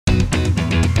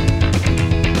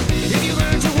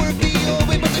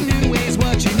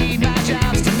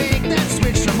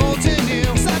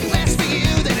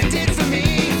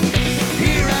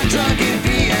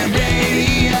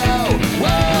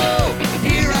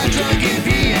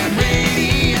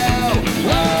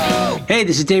Hey,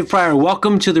 this is Dave Pryor.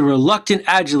 Welcome to the Reluctant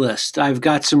Agilist. I've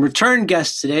got some return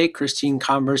guests today. Christine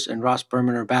Converse and Ross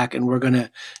Berman are back, and we're going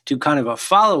to do kind of a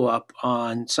follow-up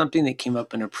on something that came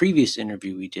up in a previous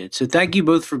interview we did. So thank you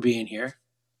both for being here.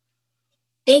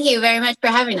 Thank you very much for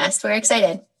having us. We're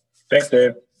excited. Thanks,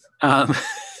 Dave.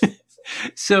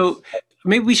 So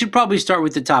maybe we should probably start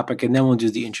with the topic, and then we'll do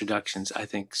the introductions, I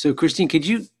think. So Christine, could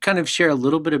you kind of share a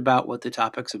little bit about what the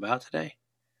topic's about today?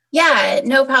 Yeah,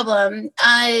 no problem.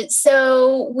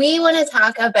 So we want to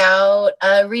talk about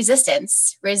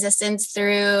resistance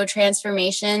through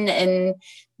transformation and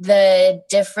the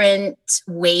different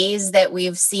ways that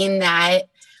we've seen that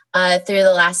through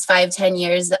the last 5-10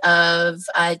 years of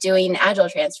doing agile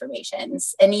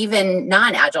transformations and even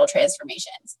non-agile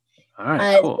transformations. All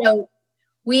right, cool. So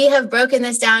we have broken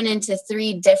this down into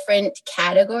 3 different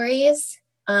categories: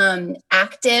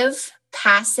 active,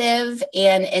 passive,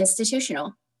 and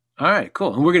institutional. All right,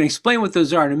 cool. And we're going to explain what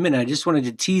those are in a minute. I just wanted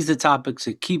to tease the topics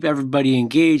to keep everybody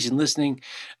engaged and listening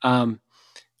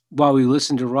while we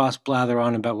listen to Ross blather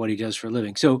on about what he does for a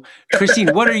living. So,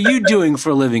 Christine, what are you doing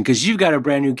for a living? Because you've got a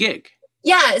brand new gig.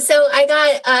 Yeah, so I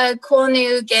got a cool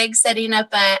new gig setting up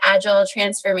an agile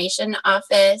transformation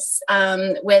office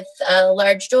with a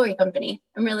large jewelry company.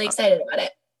 I'm really excited about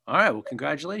it. All right, well,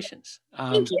 congratulations.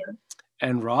 Thank you.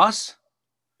 And Ross?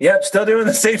 Yep, still doing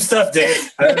the same stuff,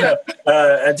 Dave. I don't know.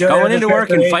 Going into work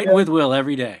and fighting with Will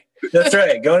every day. That's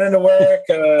right. Going into work.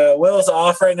 Will's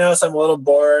off right now, so I'm a little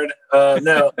bored.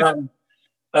 Working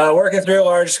through a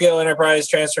large-scale enterprise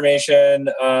transformation,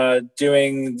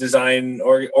 doing design,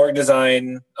 org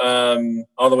design,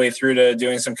 all the way through to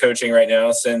doing some coaching right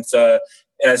now. Since,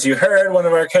 as you heard, one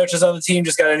of our coaches on the team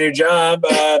just got a new job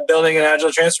building an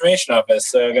agile transformation office.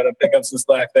 So I got to pick up some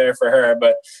slack there for her.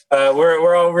 But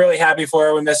we're all really happy for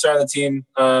her. We miss her on the team.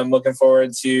 Looking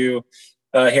forward to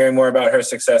hearing more about her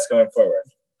success going forward.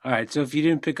 All right. So if you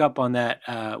didn't pick up on that,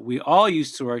 we all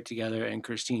used to work together, and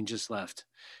Christine just left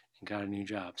and got a new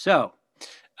job. So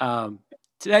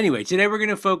anyway, today we're going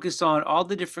to focus on all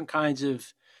the different kinds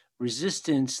of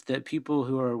resistance that people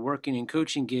who are working in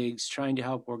coaching gigs trying to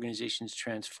help organizations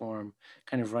transform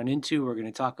kind of run into. We're going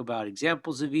to talk about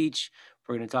examples of each.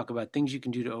 We're going to talk about things you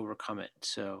can do to overcome it.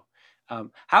 So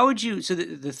how would you, so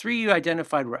the 3 you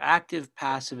identified were active,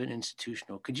 passive, and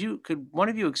institutional. Could one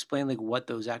of you explain like what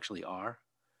those actually are?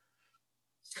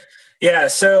 Yeah,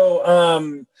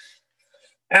 so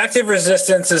active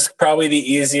resistance is probably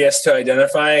the easiest to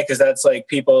identify because that's like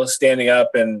people standing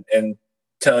up and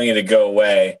telling you to go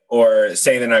away or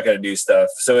saying they're not going to do stuff.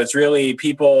 So it's really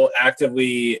people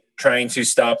actively trying to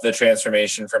stop the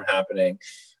transformation from happening.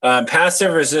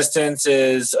 Passive resistance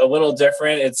is a little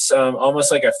different. It's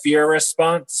almost like a fear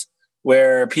response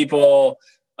where people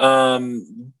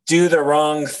do the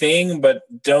wrong thing, but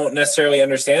don't necessarily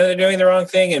understand that they're doing the wrong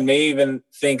thing and may even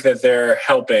think that they're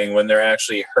helping when they're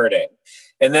actually hurting.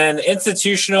 And then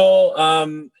institutional,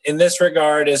 in this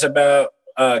regard, is about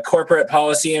corporate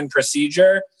policy and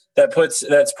procedure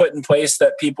that's put in place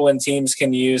that people and teams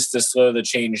can use to slow the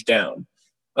change down.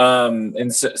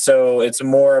 And so it's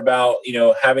more about,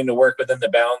 having to work within the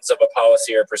bounds of a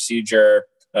policy or procedure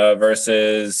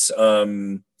versus,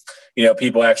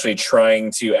 people actually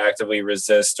trying to actively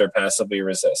resist or passively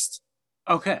resist.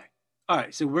 Okay. All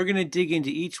right. So we're going to dig into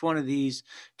each one of these,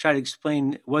 try to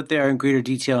explain what they are in greater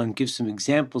detail and give some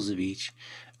examples of each.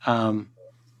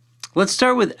 Let's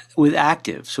start with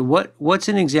active. So what's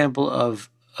an example of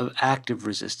active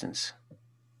resistance?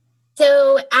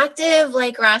 So active,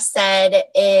 like Ross said,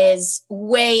 is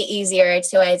way easier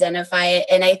to identify.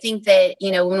 And I think that,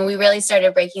 when we really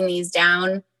started breaking these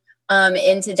down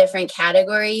into different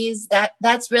categories,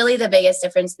 that's really the biggest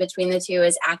difference between the two.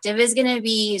 Is active is going to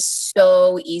be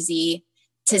so easy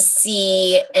to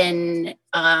see and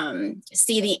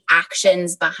see the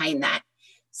actions behind that.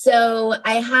 So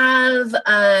I have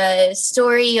a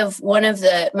story of one of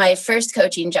my first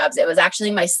coaching jobs. It was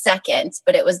actually my second,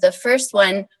 but it was the first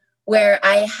one where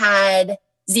I had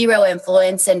zero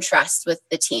influence and trust with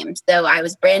the team. So I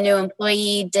was brand new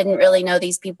employee, didn't really know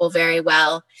these people very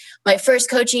well. My first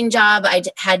coaching job, I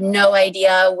had no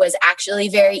idea was actually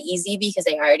very easy because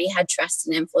I already had trust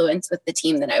and influence with the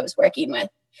team that I was working with.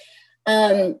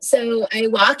 So I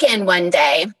walk in one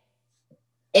day,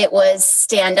 it was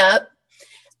stand up.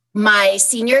 My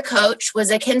senior coach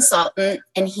was a consultant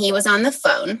and he was on the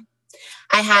phone.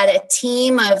 I had a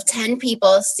team of 10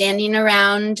 people standing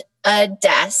around a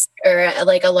desk or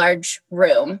like a large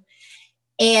room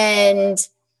and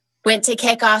went to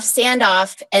kick off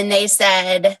standoff. And they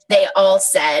all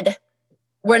said,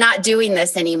 "We're not doing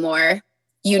this anymore.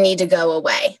 You need to go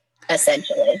away,"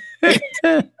 essentially.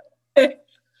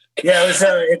 Yeah,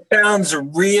 it sounds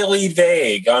really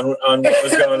vague on what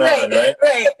was going on, right?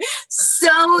 Right.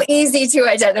 So easy to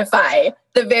identify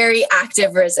the very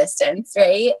active resistance,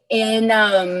 right?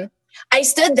 And I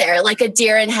stood there like a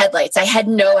deer in headlights. I had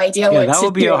no idea what to do. Yeah, that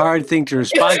would be a hard thing to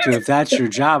respond to if that's your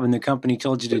job and the company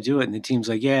told you to do it and the team's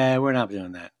like, yeah, we're not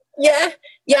doing that. Yeah.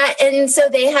 And so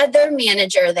they had their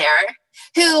manager there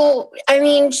who, I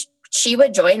mean, she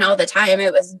would join all the time.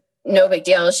 It was no big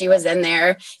deal. She was in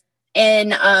there.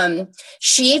 And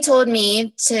she told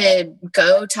me to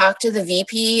go talk to the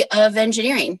VP of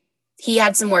engineering. He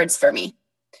had some words for me.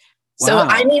 Wow. So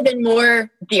I'm even more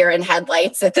deer in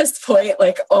headlights at this point.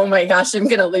 Like, oh my gosh, I'm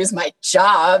going to lose my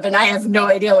job. And I have no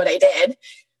idea what I did.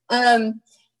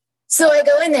 So I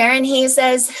go in there and he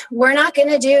says, we're not going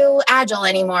to do Agile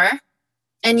anymore.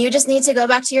 And you just need to go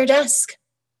back to your desk.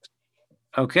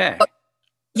 Okay.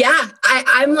 Yeah,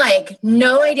 I'm like,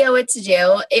 no idea what to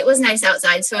do. It was nice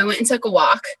outside, so I went and took a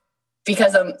walk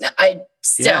because I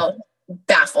still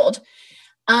baffled.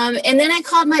 And then I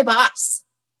called my boss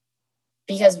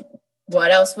because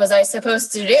what else was I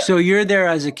supposed to do? So you're there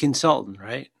as a consultant,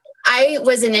 right? I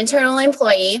was an internal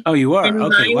employee. Oh, you are?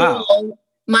 Okay, wow.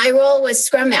 My role was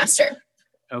Scrum Master.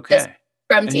 Okay.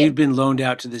 Scrum and team. you'd been loaned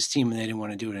out to this team and they didn't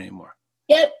want to do it anymore.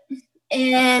 Yep.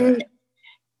 And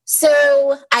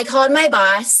so I called my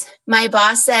boss. My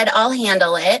boss said, I'll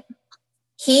handle it.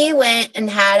 He went and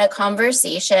had a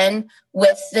conversation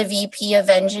with the VP of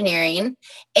engineering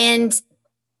and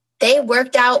they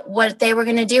worked out what they were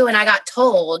going to do. And I got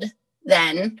told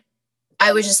then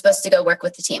I was just supposed to go work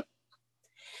with the team.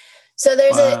 So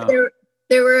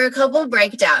there were a couple of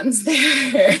breakdowns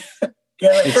there. Yeah,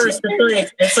 like first,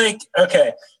 it's like,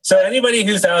 okay, so anybody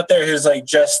who's out there who's like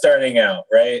just starting out,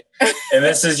 right? And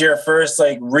this is your first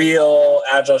like real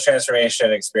Agile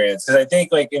transformation experience. Because I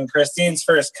think like in Christine's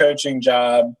first coaching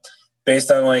job,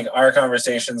 based on like our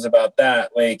conversations about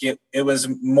that, like it was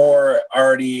more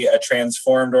already a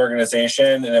transformed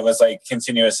organization and it was like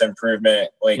continuous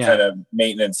improvement, like kind of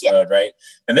maintenance mode, right?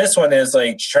 And this one is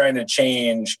like trying to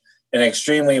change an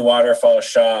extremely waterfall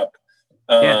shop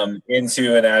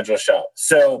into an Agile shop.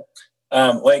 So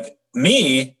like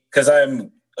me, because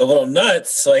I'm a little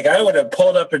nuts, like I would have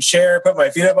pulled up a chair, put my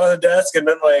feet up on the desk and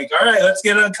been like, all right, let's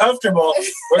get uncomfortable.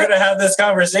 We're going to have this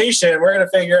conversation. We're going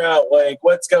to figure out like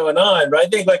what's going on. But I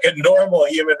think like a normal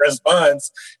human response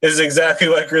is exactly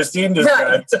what Christine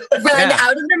described. Run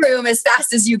out of the room as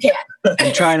fast as you can.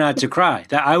 And try not to cry.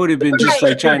 That I would have been just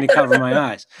like trying to cover my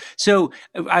eyes. So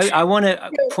I want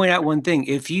to point out one thing.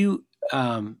 If you,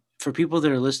 for people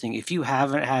that are listening, if you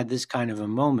haven't had this kind of a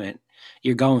moment,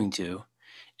 you're going to.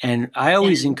 And I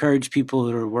always encourage people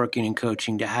that are working in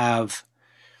coaching to have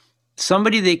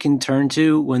somebody they can turn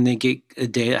to when they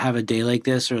have a day like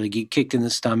this, or they get kicked in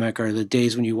the stomach, or the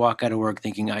days when you walk out of work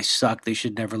thinking, I suck, they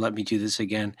should never let me do this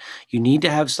again. You need to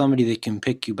have somebody that can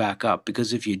pick you back up,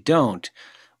 because if you don't,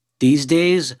 these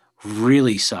days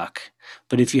really suck.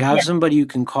 But if you have somebody you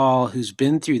can call who's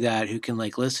been through that, who can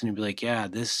like listen and be like, yeah,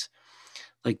 this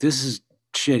is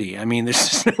shitty. I mean, there's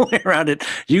just no way around it.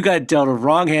 You got dealt a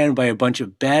wrong hand by a bunch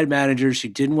of bad managers who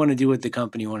didn't want to do what the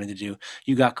company wanted to do.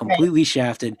 You got completely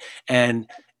shafted. And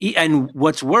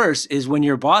what's worse is when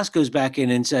your boss goes back in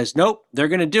and says, nope, they're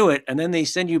going to do it. And then they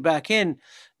send you back in.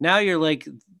 Now you're like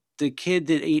the kid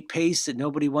that ate paste that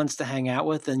nobody wants to hang out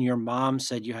with. And your mom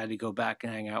said you had to go back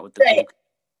and hang out with the cool.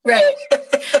 Right.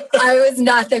 I was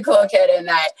not the cool kid in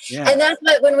that. Yeah. And that's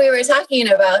what, when we were talking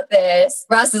about this,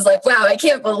 Ross is like, wow, I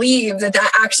can't believe that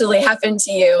actually happened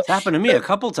to you. It's happened to me a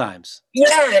couple times.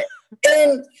 Yeah.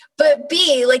 But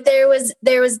B, like there was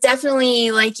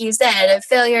definitely, like you said, a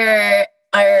failure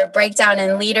or breakdown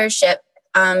in leadership,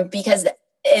 because,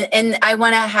 and I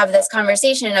want to have this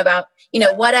conversation about,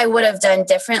 what I would have done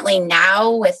differently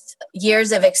now with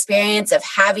years of experience of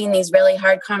having these really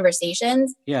hard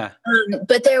conversations. Yeah.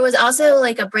 But there was also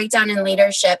like a breakdown in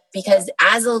leadership, because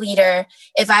as a leader,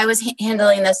 if I was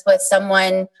handling this with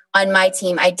someone on my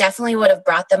team, I definitely would have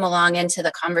brought them along into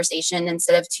the conversation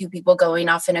instead of two people going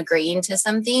off and agreeing to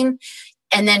something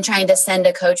and then trying to send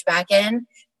a coach back in.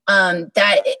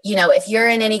 That, if you're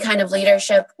in any kind of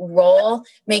leadership role,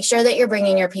 make sure that you're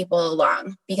bringing your people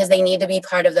along, because they need to be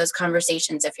part of those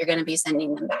conversations if you're going to be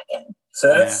sending them back in. So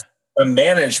that's a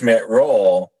management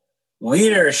role.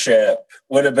 Leadership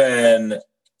would have been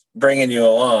bringing you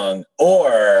along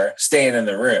or staying in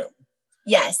the room.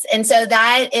 Yes. And so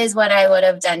that is what I would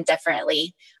have done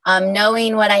differently.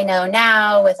 Knowing what I know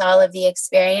now with all of the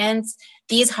experience,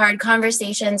 these hard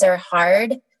conversations are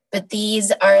hard. but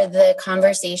these are the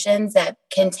conversations that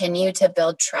continue to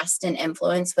build trust and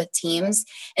influence with teams.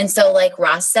 And so, like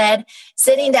Ross said,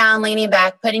 sitting down, leaning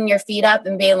back, putting your feet up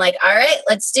and being like, all right,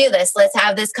 let's do this. Let's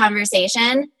have this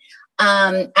conversation.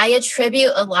 I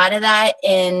attribute a lot of that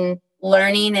in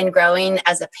learning and growing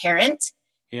as a parent.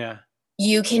 Yeah.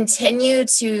 You continue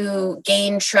to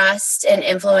gain trust and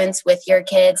influence with your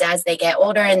kids as they get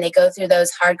older and they go through those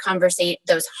hard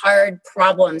those hard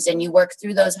problems, and you work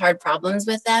through those hard problems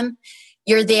with them.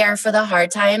 You're there for the hard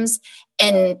times.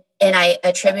 And I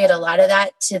attribute a lot of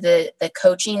that to the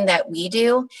coaching that we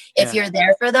do. If you're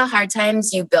there for the hard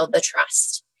times, you build the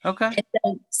trust. Okay. And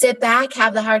so sit back,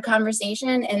 have the hard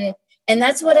conversation, and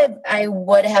that's what I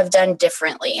would have done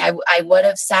differently. I would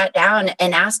have sat down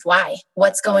and asked why,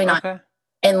 what's going on,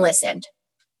 and listened.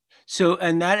 So,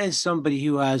 and that is somebody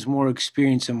who has more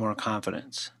experience and more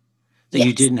confidence that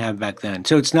you didn't have back then.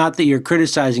 So it's not that you're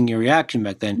criticizing your reaction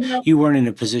back then. No. You weren't in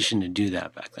a position to do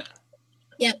that back then.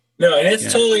 Yeah. No, and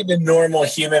it's totally the normal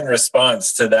human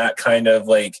response to that kind of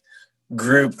like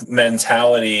group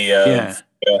mentality of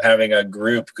having a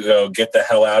group go, get the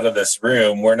hell out of this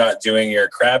room. We're not doing your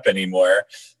crap anymore.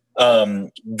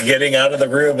 Getting out of the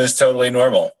room is totally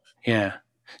normal. Yeah.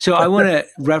 So I want to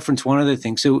reference one other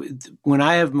thing. So when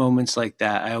I have moments like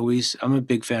that, I'm a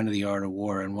big fan of The Art of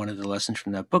War. And one of the lessons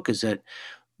from that book is that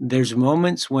there's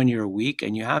moments when you're weak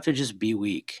and you have to just be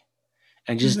weak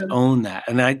and just own that.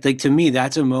 And to me,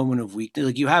 that's a moment of weakness.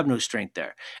 Like, you have no strength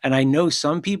there. And I know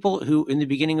some people who in the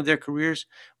beginning of their careers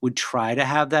would try to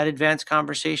have that advanced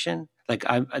conversation. Like,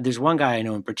 there's one guy I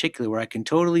know in particular where I can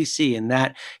totally see in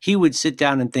that he would sit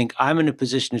down and think, I'm in a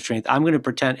position of strength. I'm going to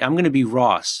pretend I'm going to be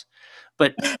Ross.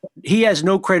 But he has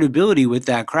no credibility with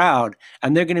that crowd,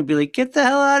 and they're going to be like, "Get the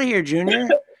hell out of here, Junior!"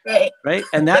 Right?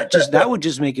 And that would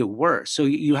just make it worse. So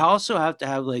you also have to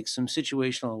have like some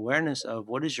situational awareness of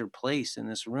what is your place in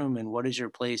this room, and what is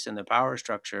your place in the power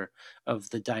structure of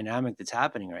the dynamic that's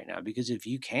happening right now. Because if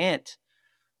you can't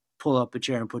pull up a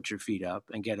chair and put your feet up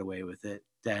and get away with it,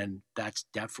 then that's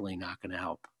definitely not going to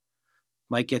help.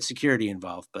 Might get security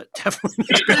involved, but definitely.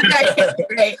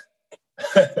 Right.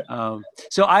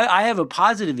 So I have a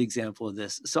positive example of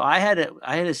this. So I had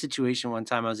a situation one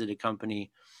time. I was at a company,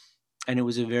 and it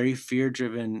was a very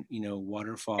fear-driven,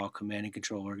 waterfall command and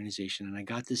control organization. And I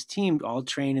got this team all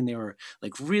trained, and they were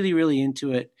like really, really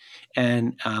into it.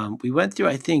 And we went through,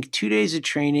 I think, 2 days of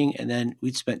training, and then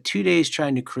we'd spent 2 days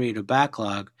trying to create a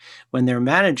backlog when their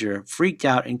manager freaked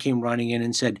out and came running in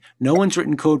and said, "No one's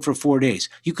written code for 4 days.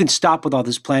 You can stop with all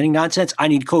this planning nonsense. I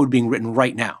need code being written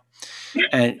right now."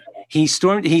 And he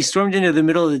stormed into the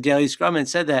middle of the daily scrum and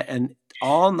said that, and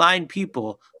all 9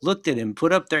 people looked at him,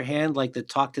 put up their hand like the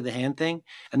talk to the hand thing,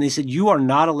 and they said, "You are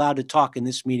not allowed to talk in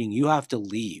this meeting. You have to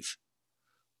leave."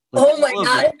 Like, oh my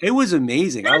God. It was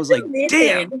amazing. That's I was like, amazing.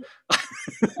 Damn.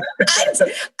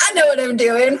 I know what I'm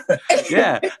doing.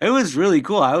 Yeah, it was really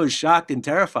cool. I was shocked and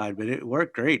terrified, but it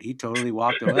worked great. He totally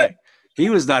walked away. He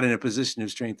was not in a position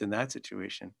of strength in that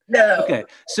situation. No. Okay.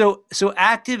 So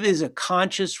active is a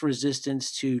conscious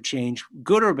resistance to change,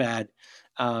 good or bad.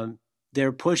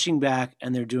 They're pushing back,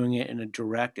 and they're doing it in a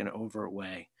direct and overt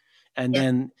way. And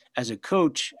then as a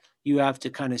coach, you have to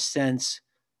kind of sense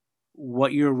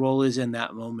what your role is in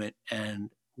that moment and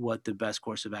what the best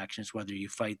course of action is, whether you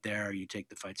fight there or you take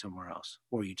the fight somewhere else,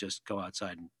 or you just go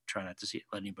outside and try not to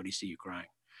let anybody see you crying.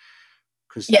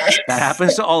 Because that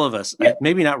happens to all of us.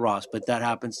 Maybe not Ross, but that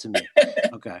happens to me.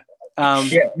 Okay.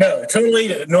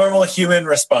 Totally normal human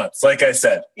response, like I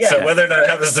said. Yeah. So whether or not it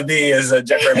happens to me is a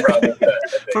different problem.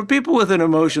 For people with an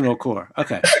emotional core.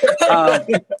 Okay.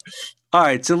 All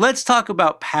right. So let's talk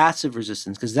about passive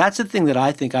resistance, because that's the thing that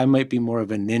I think I might be more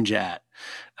of a ninja at.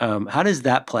 How does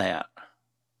that play out?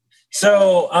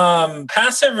 So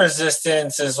passive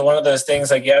resistance is one of those things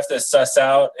like you have to suss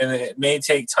out, and it may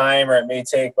take time, or it may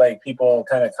take like people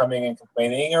kind of coming and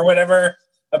complaining or whatever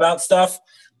about stuff.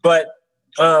 But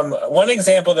one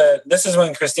example this is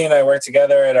when Christine and I worked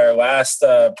together at our last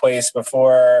place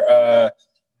before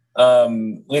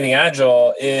Leading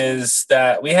Agile, is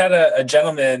that we had a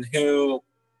gentleman who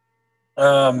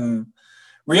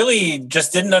really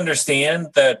just didn't understand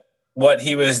that what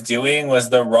he was doing was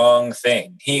the wrong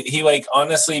thing. He like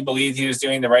honestly believed he was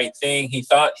doing the right thing. He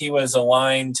thought he was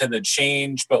aligned to the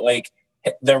change, but like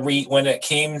when it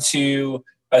came to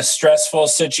a stressful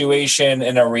situation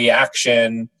and a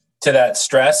reaction to that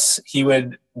stress, he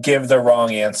would give the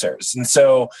wrong answers. And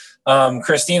so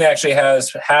Christine actually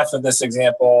has half of this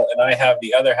example, and I have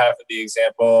the other half of the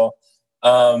example.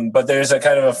 But there's a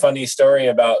kind of a funny story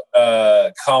about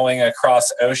calling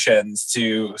across oceans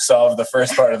to solve the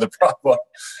first part of the problem.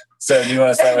 So do you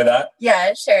want to start with that?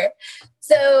 Yeah, sure.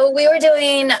 So we were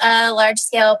doing a large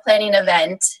scale planning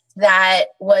event that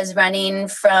was running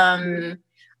from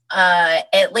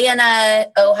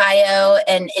Atlanta, Ohio,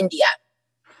 and India.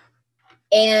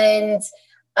 And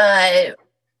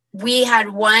we had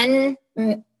one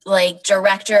like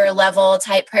director level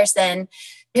type person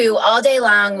who all day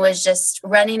long was just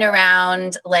running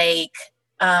around like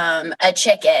a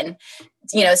chicken,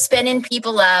 spinning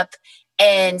people up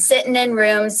and sitting in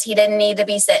rooms he didn't need to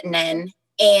be sitting in.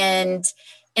 And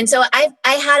so I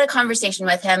had a conversation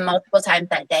with him multiple times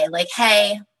that day, like,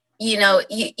 hey,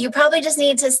 you probably just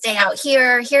need to stay out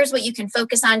here. Here's what you can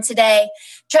focus on today.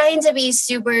 Trying to be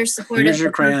super supportive. Here's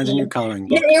your crayons and your coloring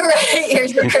book. You're right.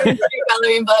 Here's your crayons and your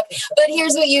coloring book. But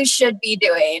here's what you should be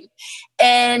doing.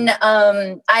 And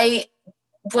I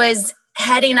was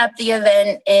heading up the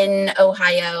event in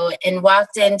Ohio and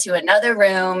walked into another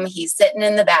room. He's sitting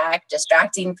in the back,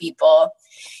 distracting people.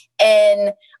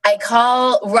 And I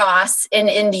call Ross in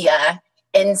India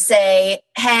and say,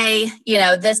 hey,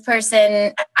 this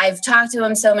person, I've talked to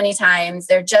him so many times.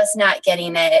 They're just not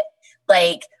getting it.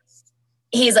 Like,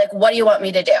 he's like, what do you want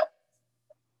me to do?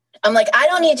 I'm like, I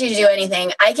don't need you to do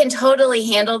anything. I can totally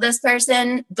handle this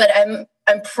person, but I'm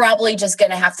probably just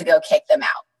going to have to go kick them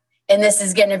out. And this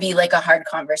is going to be like a hard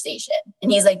conversation.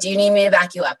 And he's like, do you need me to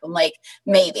back you up? I'm like,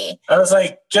 maybe. I was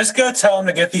like, just go tell him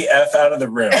to get the F out of the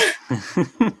room.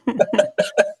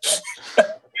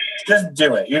 Just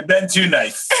do it. You've been too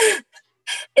nice.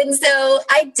 And so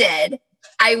I did.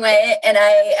 I went and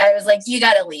I was like, you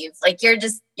got to leave. Like,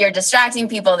 you're distracting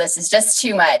people. This is just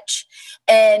too much.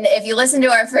 And if you listen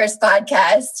to our first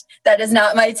podcast, that is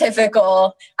not my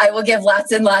typical, I will give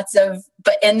lots and lots of,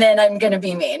 and then I'm going to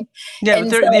be mean. Yeah,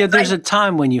 but there's a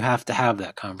time when you have to have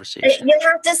that conversation. You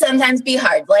have to sometimes be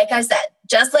hard. Like I said,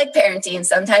 just like parenting,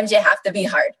 sometimes you have to be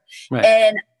hard. Right.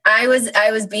 And I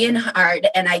was being hard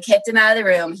and I kicked him out of the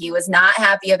room. He was not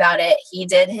happy about it. He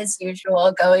did his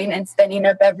usual going and spinning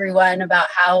up everyone about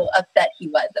how upset he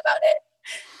was about it.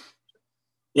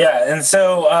 Yeah. And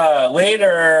so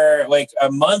later, like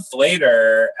a month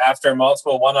later, after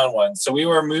multiple one-on-ones, so we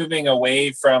were moving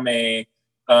away from a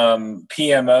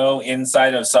PMO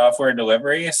inside of software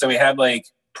delivery. So we had like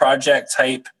project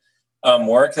type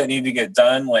work that needed to get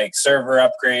done, like server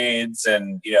upgrades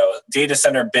and, data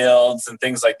center builds and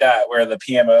things like that, where the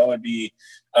PMO would be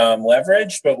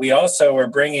leveraged. But we also were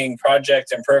bringing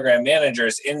project and program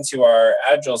managers into our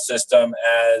Agile system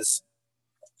as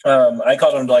I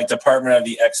called them like Department of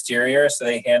the Exterior. So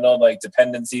they handled like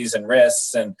dependencies and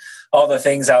risks and all the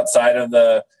things outside of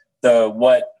the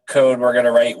what code we're going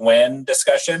to write when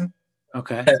discussion.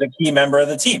 Okay. As a key member of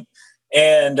the team.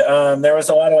 And there was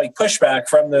a lot of like pushback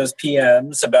from those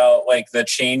PMs about like the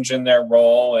change in their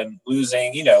role and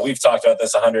losing, we've talked about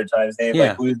this 100 times, Dave,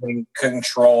 like losing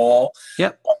control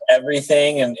of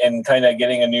everything and kind of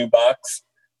getting a new box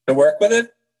to work with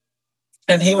it.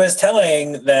 And he was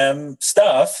telling them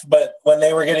stuff, but when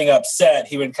they were getting upset,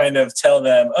 he would kind of tell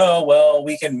them, oh, well,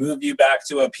 we can move you back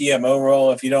to a PMO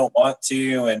role if you don't want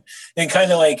to. And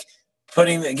kind of like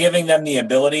giving them the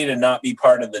ability to not be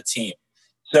part of the team.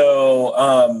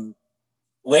 So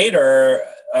later,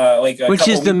 which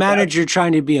is the manager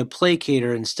trying to be a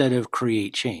placater instead of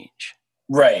create change.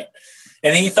 Right.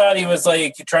 And he thought he was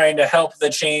like trying to help the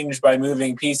change by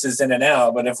moving pieces in and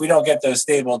out. But if we don't get those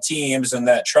stable teams and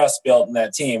that trust built in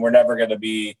that team, we're never going to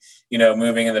be,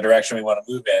 moving in the direction we want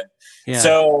to move in. Yeah.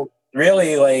 So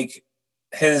really like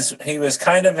he was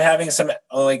kind of having some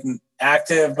like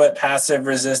active but passive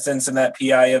resistance in that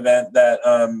PI event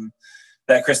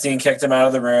that Christine kicked him out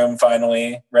of the room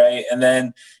finally. Right. And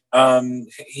then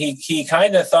he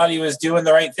kind of thought he was doing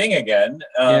the right thing again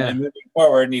and moving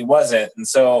forward, and he wasn't. And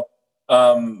so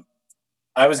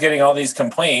I was getting all these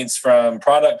complaints from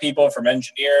product people, from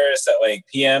engineers that like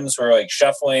PMs were like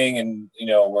shuffling and,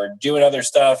 were doing other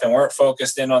stuff and weren't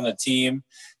focused in on the team.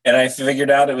 And I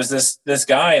figured out it was this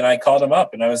guy, and I called him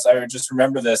up, and I just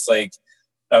remember this, like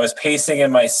I was pacing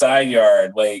in my side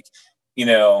yard, like,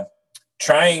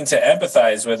 trying to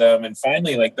empathize with him. And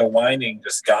finally, like the whining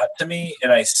just got to me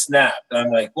and I snapped, and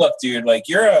I'm like, look, dude, like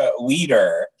you're a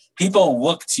leader. People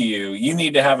look to you. You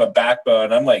need to have a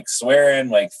backbone. I'm like swearing,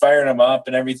 like firing him up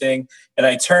and everything. And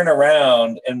I turn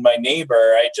around, and my neighbor,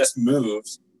 I just moved.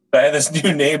 So I had this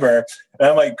new neighbor, and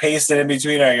I'm like pacing in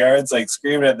between our yards, like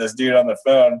screaming at this dude on the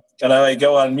phone. And I like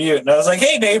go on mute, and I was like,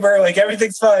 hey neighbor, like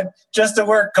everything's fine. Just a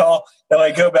work call. And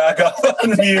like go back off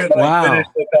on mute and like finish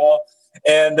the call.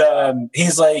 And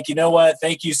he's like, you know what?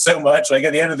 Thank you so much. Like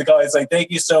at the end of the call, it's like, thank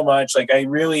you so much. Like I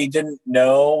really didn't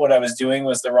know what I was doing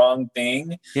was the wrong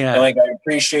thing. Yeah. And like, I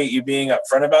appreciate you being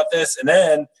upfront about this. And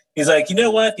then He's like, you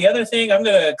know what? The other thing, I'm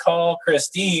going to call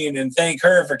Christine and thank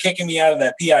her for kicking me out of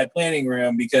that PI planning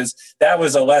room, because that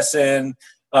was a lesson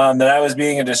that I was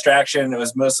being a distraction. It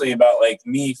was mostly about like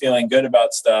me feeling good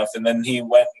about stuff. And then he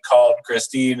went and called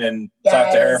Christine and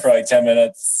talked to her for like 10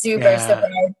 minutes. Super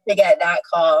surprised to get that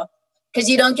call. Because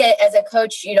you don't get, as a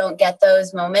coach, you don't get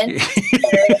those moments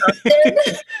very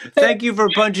often. Thank you for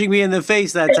punching me in the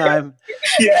face that time.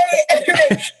 Yeah.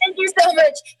 Thank you so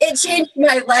much. It changed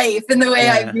my life and the way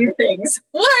I view things.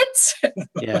 What?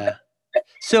 Yeah.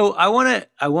 So I want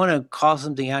to call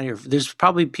something out here. There's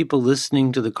probably people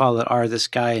listening to the call that are this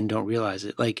guy and don't realize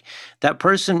it. Like, that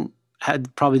person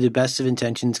had probably the best of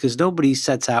intentions, because nobody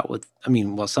sets out with, I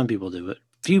mean, well, some people do, but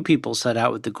few people set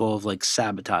out with the goal of like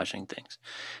sabotaging things.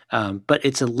 But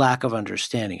it's a lack of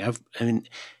understanding. I mean,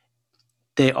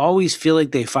 they always feel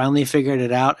like they finally figured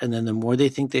it out. And then the more they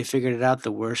think they figured it out,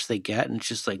 the worse they get. And it's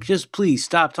just like, just please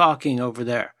stop talking over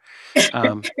there.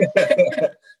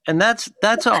 And that's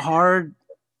a hard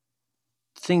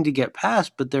thing to get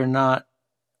past, but they're not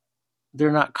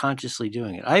consciously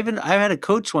doing it. I had a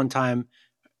coach one time.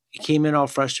 He came in all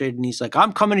frustrated and he's like,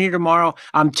 I'm coming here tomorrow.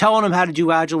 I'm telling him how to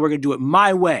do Agile. We're going to do it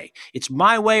my way. It's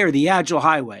my way or the Agile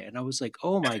highway. And I was like,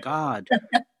 oh my God,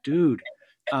 dude.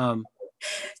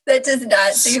 That does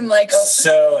not seem like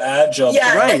so Agile.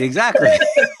 Yeah. Right, exactly.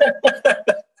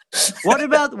 What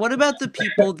about the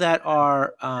people that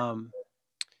are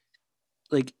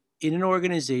like in an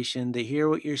organization, they hear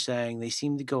what you're saying, they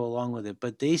seem to go along with it,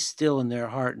 but they still in their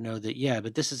heart know that, yeah,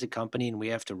 but this is a company and we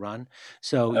have to run.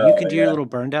 So you can do your little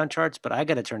burn down charts, but I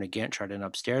got to turn a Gantt chart in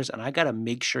upstairs and I got to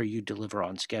make sure you deliver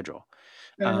on schedule.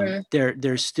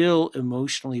 They're still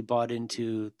emotionally bought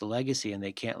into the legacy and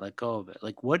they can't let go of it.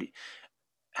 Like,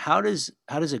 how does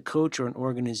a coach or an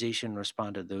organization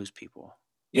respond to those people?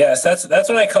 Yes, that's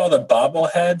what I call the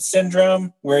bobblehead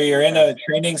syndrome, where you're in a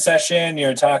training session,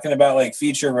 you're talking about like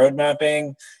feature road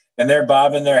mapping, and they're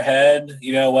bobbing their head,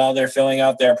 while they're filling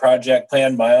out their project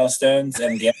plan milestones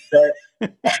and Gantt chart.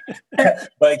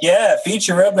 Like, yeah,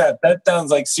 feature roadmap, that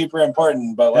sounds like super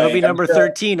important, but that'll be number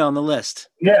 13 on the list.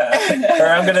 Yeah, or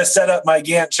I'm going to set up my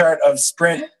Gantt chart of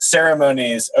sprint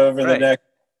ceremonies over the next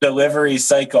delivery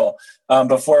cycle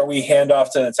before we hand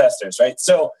off to the testers, right?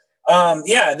 So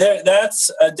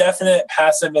that's a definite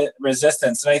passive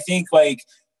resistance. And I think like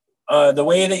the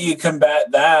way that you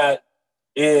combat that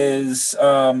is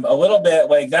a little bit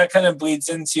like that kind of bleeds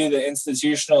into the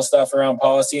institutional stuff around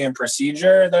policy and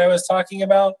procedure that I was talking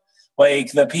about.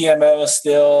 Like the PMO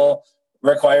still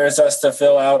requires us to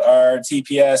fill out our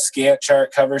TPS Gantt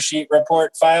chart cover sheet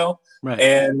report file. Right.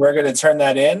 And we're going to turn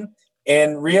that in.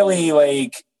 And really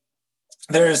like,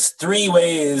 there's 3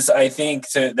 ways I think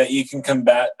that you can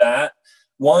combat that.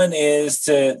 One is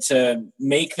to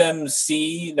make them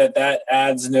see that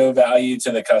adds no value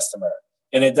to the customer.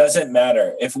 And it doesn't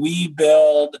matter. If we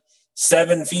build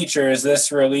 7 features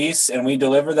this release and we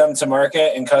deliver them to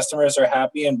market and customers are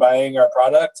happy and buying our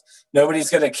product, nobody's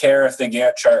going to care if the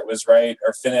Gantt chart was right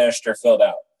or finished or filled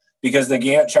out. Because the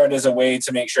Gantt chart is a way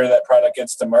to make sure that product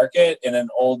gets to market in an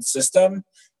old system.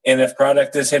 And if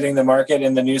product is hitting the market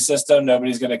in the new system,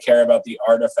 nobody's going to care about the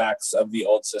artifacts of the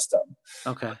old system.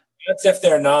 Okay. That's if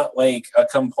they're not like a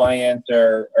compliant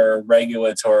or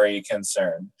regulatory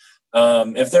concern.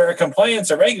 If they're a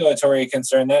compliance or regulatory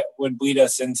concern, that would lead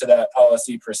us into that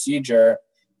policy procedure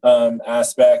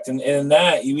aspect. And in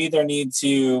that, you either need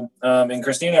to, and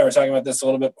Christina and I were talking about this a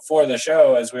little bit before the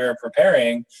show as we were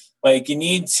preparing, like you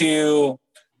need to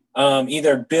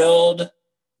either build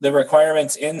the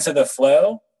requirements into the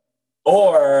flow,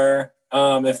 or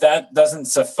if that doesn't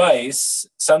suffice,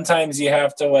 sometimes you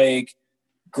have to like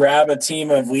grab a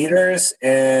team of leaders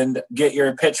and get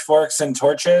your pitchforks and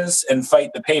torches and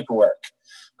fight the paperwork,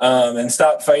 and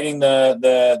stop fighting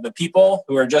the people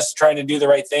who are just trying to do the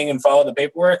right thing and follow the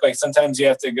paperwork. Like sometimes you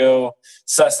have to go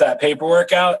suss that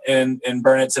paperwork out and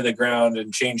burn it to the ground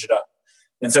and change it up.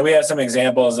 And so we have some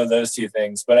examples of those 2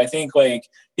 things. But I think like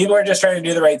people are just trying to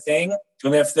do the right thing.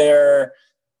 And if their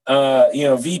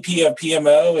VP of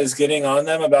PMO is getting on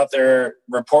them about their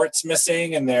reports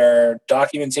missing and their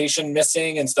documentation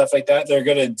missing and stuff like that, they're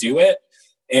going to do it.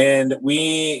 And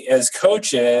we as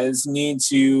coaches need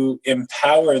to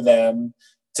empower them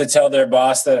to tell their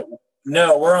boss that,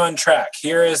 no, we're on track.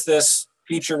 Here is this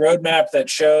feature roadmap that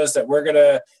shows that we're going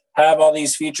to have all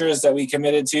these features that we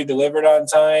committed to delivered on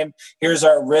time. Here's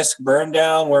our risk burn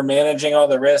down. We're managing all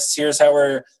the risks. Here's how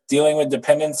we're dealing with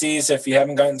dependencies if you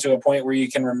haven't gotten to a point where you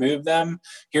can remove them.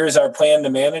 Here's our plan to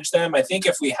manage them. I think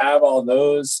if we have all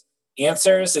those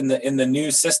answers in the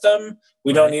new system,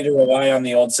 we don't need to rely on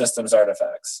the old system's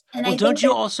artifacts. And well, don't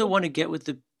you also want to get with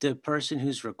the person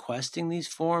who's requesting these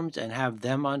forms and have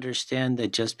them understand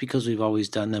that just because we've always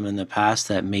done them in the past,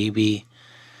 that maybe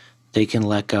they can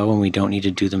let go and we don't need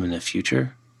to do them in the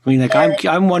future? I mean, like,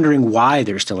 I'm wondering why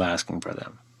they're still asking for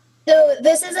them. So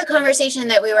this is a conversation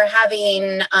that we were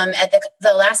having at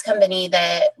the last company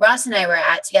that Ross and I were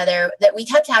at together, that we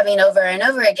kept having over and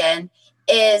over again,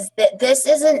 is that this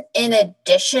isn't in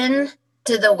addition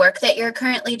to the work that you're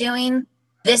currently doing.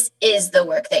 This is the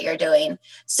work that you're doing.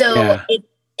 So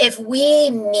if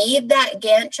we need that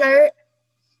Gantt chart,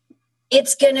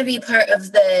 it's going to be part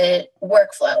of the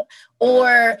workflow.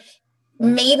 Or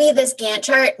maybe this Gantt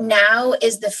chart now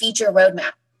is the feature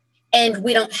roadmap, and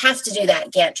we don't have to do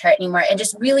that Gantt chart anymore, and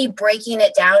just really breaking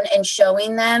it down and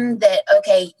showing them that,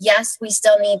 okay, yes, we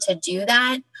still need to do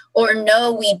that, or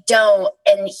no, we don't.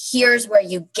 And here's where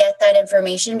you get that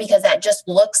information, because that just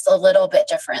looks a little bit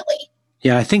differently.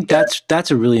 Yeah, I think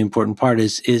that's a really important part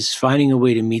is finding a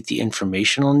way to meet the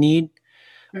informational need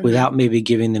without maybe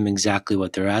giving them exactly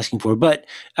what they're asking for. But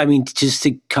I mean, just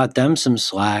to cut them some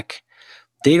slack,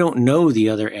 they don't know the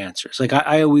other answers. Like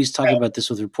I always talk about this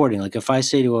with reporting. Like if I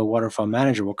say to a waterfall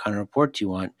manager, what kind of report do you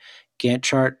want? Gantt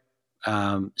chart,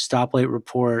 stoplight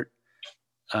report,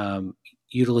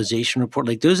 utilization report.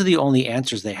 Like those are the only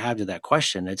answers they have to that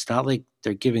question. It's not like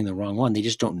they're giving the wrong one. They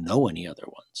just don't know any other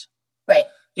ones. Right.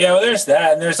 Yeah, well, there's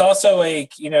that. And there's also,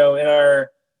 like, in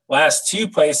our last two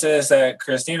places that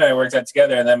Christine and I worked at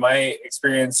together, and then my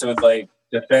experience with like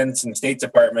Defense and State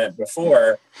Department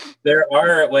before, there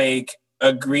are like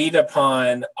agreed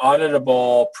upon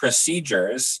auditable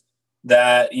procedures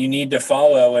that you need to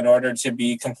follow in order to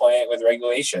be compliant with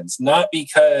regulations. Not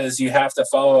because you have to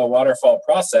follow a waterfall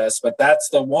process, but that's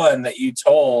the one that you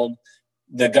told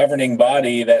the governing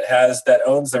body that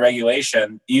owns the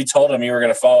regulation. You told them you were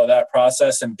going to follow that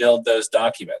process and build those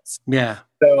documents. Yeah.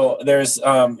 So there's,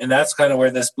 and that's kind of where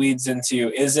this bleeds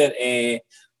into, is it a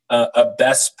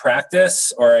best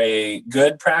practice or a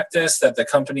good practice that the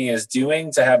company is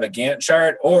doing to have a Gantt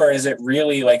chart, or is it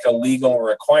really like a legal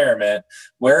requirement?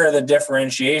 Where are the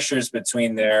differentiators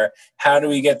between there? How do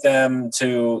we get them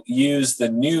to use the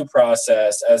new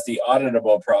process as the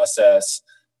auditable process?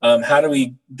 How do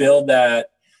we build that?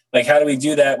 Like, how do we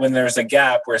do that when there's a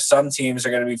gap where some teams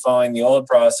are going to be following the old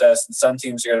process and some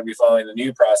teams are going to be following the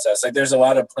new process? Like, there's a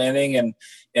lot of planning and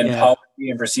policy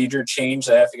and procedure change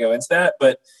that have to go into that.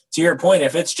 But to your point,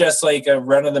 if it's just like a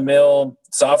run-of-the-mill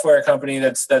software company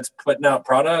that's putting out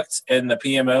products and the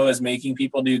PMO is making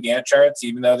people do Gantt charts,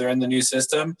 even though they're in the new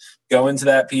system, go into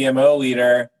that PMO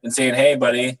leader and saying, hey,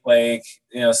 buddy, like,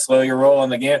 slow your roll on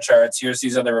the Gantt charts. Here's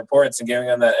these other reports, and giving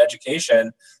them that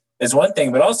education is one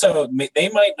thing. But also, they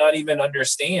might not even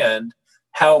understand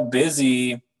how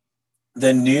busy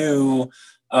the new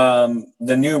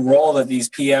role that these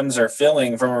PMs are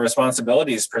filling from a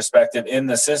responsibilities perspective in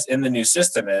the new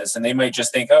system is. And they might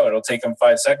just think, oh, it'll take them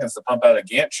 5 seconds to pump out a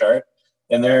Gantt chart.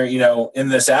 And they're, in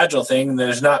this agile thing,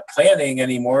 there's not planning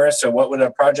anymore. So what would a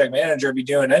project manager be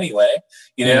doing anyway?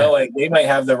 Like they might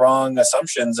have the wrong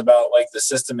assumptions about like the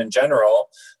system in general.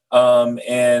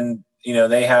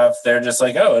 They're just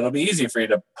like, oh, it'll be easy for you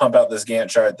to pump out this Gantt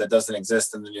chart that doesn't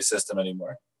exist in the new system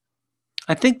anymore.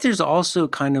 I think there's also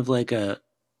kind of like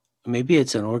maybe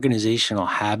it's an organizational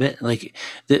habit. Like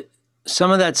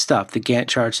some of that stuff, the Gantt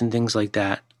charts and things like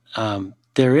that,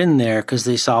 they're in there because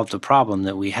they solved a problem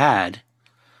that we had.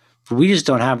 But we just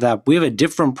don't have that. We have a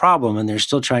different problem and they're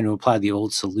still trying to apply the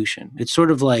old solution. It's sort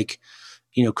of like,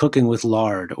 cooking with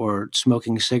lard or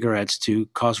smoking cigarettes to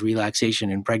cause relaxation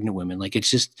in pregnant women. Like it's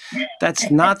just,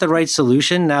 that's not the right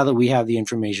solution now that we have the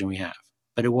information we have,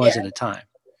 but it was at a time.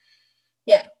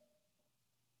 Yeah.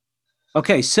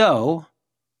 Okay. So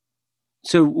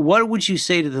what would you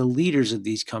say to the leaders of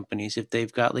these companies if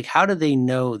they've got, like, how do they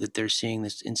know that they're seeing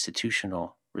this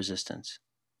institutional resistance?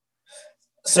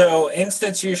 So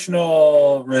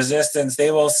institutional resistance,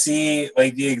 they will see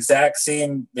like the exact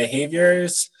same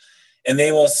behaviors, and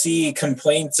they will see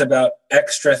complaints about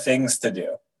extra things to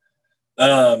do.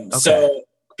 So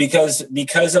because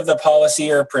of the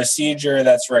policy or procedure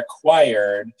that's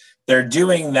required, they're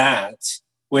doing that,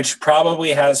 which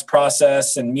probably has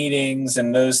process and meetings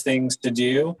and those things to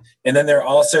do. And then they're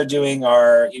also doing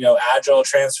our, agile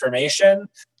transformation.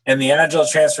 And the agile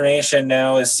transformation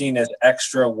now is seen as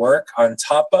extra work on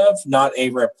top of, not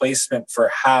a replacement for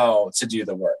how to do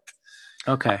the work.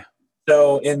 Okay.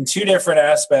 So in two different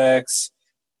aspects,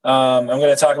 I'm going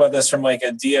to talk about this from like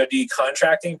a DoD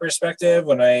contracting perspective.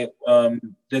 When I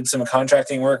did some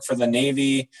contracting work for the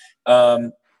Navy,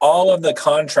 all of the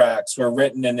contracts were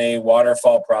written in a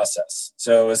waterfall process.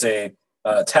 So it was a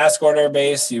task order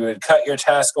base. You would cut your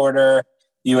task order.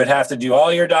 You would have to do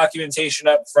all your documentation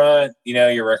up front,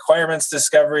 your requirements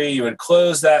discovery. You would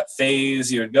close that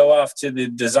phase. You would go off to the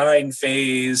design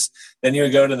phase. Then you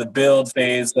would go to the build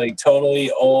phase, like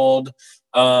totally old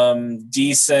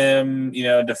DSIM,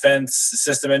 Defense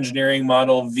System Engineering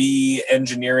Model V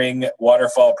engineering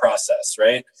waterfall process,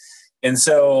 right? And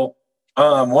so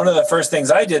one of the first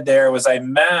things I did there was I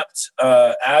mapped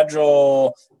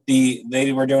Agile.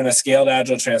 They were doing a scaled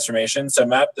Agile transformation. So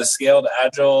mapped the scaled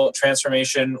Agile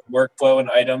transformation workflow and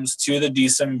items to the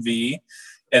DSIM V,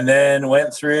 and then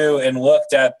went through and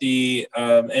looked at the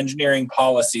engineering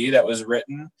policy that was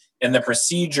written and the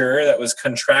procedure that was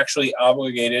contractually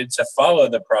obligated to follow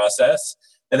the process.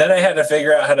 And then I had to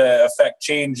figure out how to affect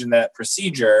change in that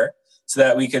procedure so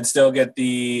that we could still get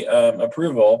the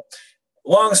approval.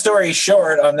 Long story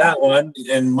short on that one,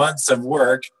 in months of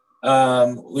work,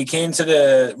 we came to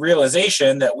the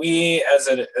realization that we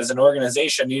as an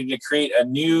organization needed to create a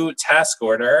new task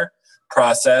order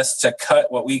process to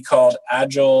cut what we called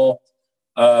Agile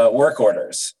work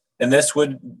orders. And this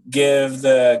would give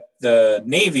the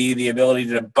Navy the ability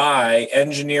to buy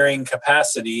engineering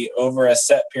capacity over a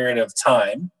set period of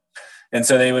time. And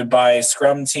so they would buy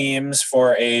Scrum teams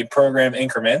for a program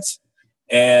increment,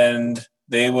 and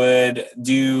they would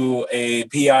do a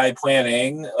PI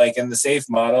planning, like in the SAFe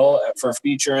model, for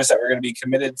features that we're going to be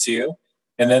committed to.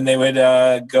 And then they would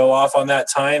go off on that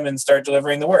time and start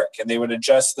delivering the work. And they would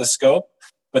adjust the scope,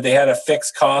 but they had a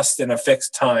fixed cost and a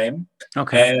fixed time.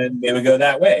 Okay. And they would go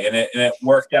that way. And it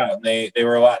worked out. And they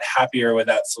were a lot happier with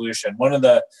that solution. One of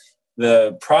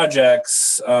the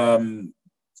projects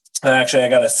actually I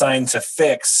got assigned to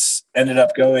fix ended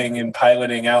up going and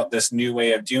piloting out this new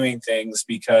way of doing things,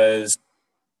 because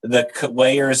the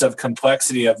layers of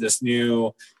complexity of this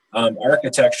new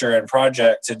architecture and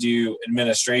project to do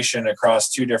administration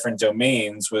across two different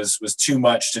domains was too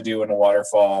much to do in a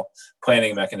waterfall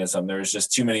planning mechanism. There was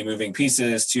just too many moving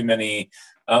pieces, too many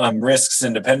risks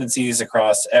and dependencies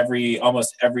across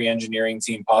almost every engineering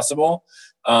team possible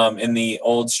in the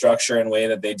old structure and way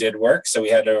that they did work. So we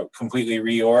had to completely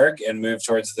reorg and move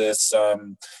towards this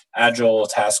Agile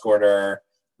task order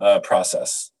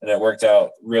process, and it worked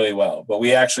out really well. But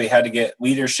we actually had to get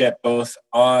leadership both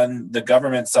on the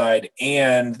government side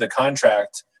and the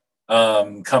contract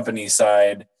company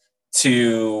side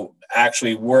to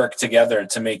actually work together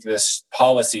to make this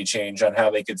policy change on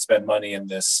how they could spend money in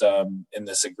this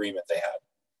agreement they had.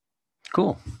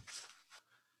 Cool.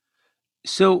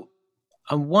 So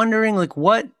I'm wondering,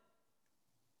 what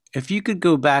if you could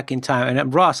go back in time,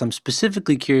 and Ross, I'm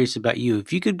specifically curious about you.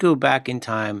 If you could go back in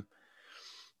time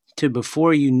to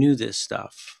before you knew this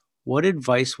stuff, what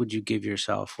advice would you give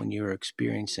yourself when you were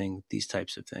experiencing these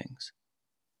types of things?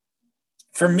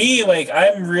 For me,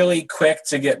 I'm really quick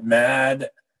to get mad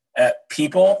at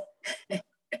people,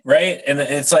 right? And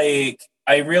it's I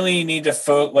really need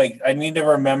to I need to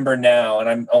remember now, and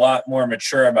I'm a lot more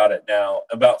mature about it now,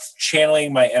 about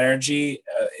channeling my energy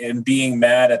and being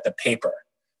mad at the paper,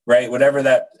 right? Whatever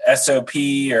that SOP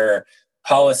or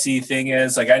policy thing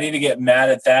is, I need to get mad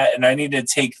at that, and I need to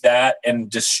take that and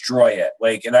destroy it.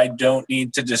 And I don't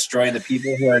need to destroy the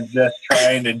people who are just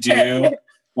trying to do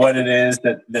what it is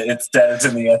that it says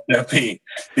in the SOP.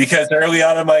 Because early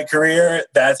on in my career,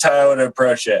 that's how I would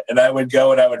approach it. And I would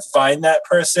go and I would find that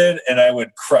person and I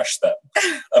would crush them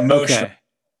emotionally,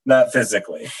 not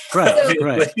physically.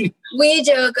 Right. We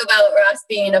joke about Ross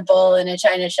being a bull in a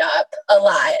china shop a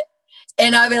lot.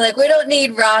 And I'll be like, we don't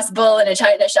need Ross bull in a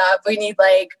china shop. We need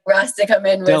Ross to come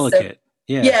in with delicate.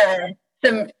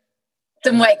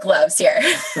 some white gloves here.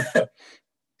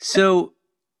 So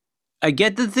I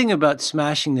get the thing about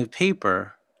smashing the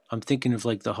paper. I'm thinking of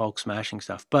the Hulk smashing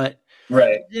stuff, but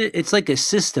right, it's a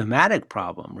systematic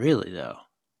problem, really, though.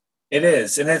 It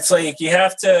is. And it's you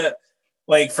have to,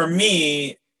 for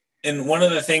me, and one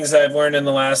of the things that I've learned in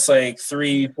the last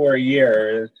 3-4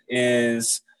 years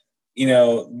is,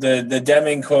 the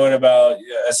Deming quote about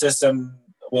a system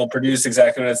will produce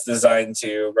exactly what it's designed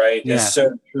to, right? Yeah. Is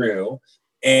so true.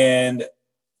 And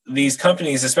these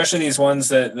companies, especially these ones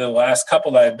that the last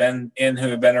couple that I've been in who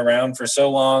have been around for so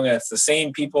long, and it's the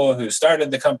same people who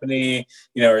started the company,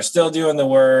 are still doing the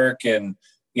work and,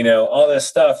 all this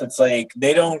stuff. It's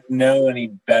they don't know any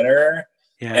better.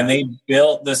 Yeah. And they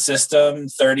built the system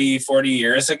 30, 40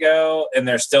 years ago, and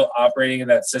they're still operating in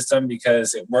that system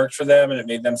because it worked for them and it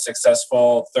made them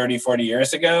successful 30, 40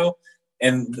 years ago.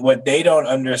 And what they don't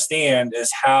understand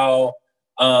is how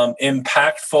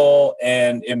impactful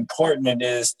and important it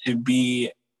is to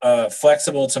be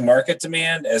flexible to market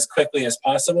demand as quickly as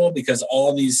possible, because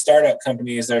all these startup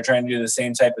companies that are trying to do the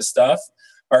same type of stuff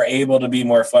are able to be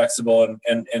more flexible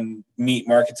and meet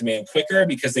market demand quicker,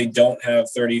 because they don't have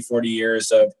 30, 40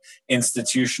 years of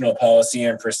institutional policy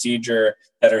and procedure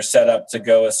that are set up to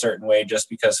go a certain way just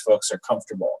because folks are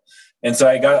comfortable. And so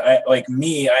I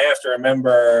have to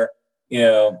remember,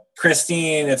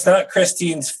 Christine, it's not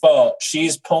Christine's fault.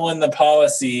 She's pulling the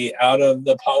policy out of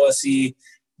the policy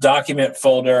document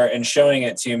folder and showing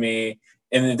it to me.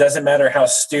 And it doesn't matter how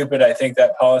stupid I think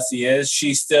that policy is.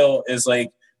 She still is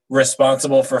like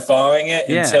responsible for following it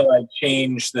until I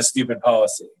change the stupid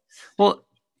policy. Well,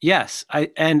 yes.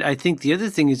 I think the other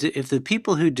thing is, if the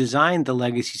people who designed the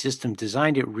legacy system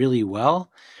designed it really well,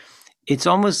 it's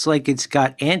almost like it's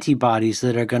got antibodies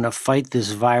that are going to fight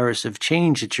this virus of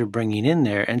change that you're bringing in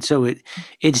there. And so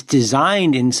it's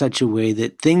designed in such a way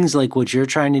that things like what you're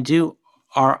trying to do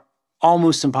are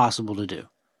almost impossible to do,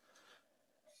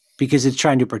 because it's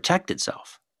trying to protect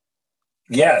itself.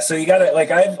 Yeah. So you got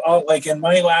to, in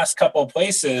my last couple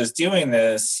places doing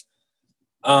this,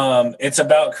 it's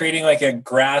about creating like a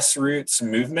grassroots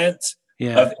movement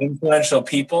of influential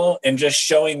people and just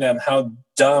showing them how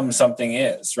dumb something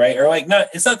is, right? Or it's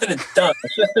not that it's dumb.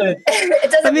 It's just that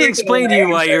it doesn't. Let me explain to you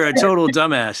why you're a total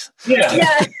dumbass. Yeah.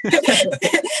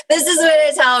 This is what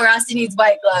it's how Rossi needs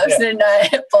white gloves and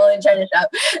pull in China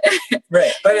shop.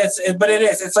 Right. But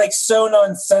it's like so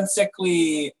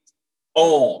nonsensically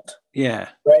old. Yeah.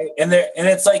 Right. And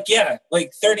it's like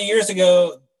 30 years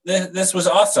ago, this was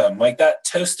awesome. Like that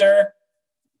toaster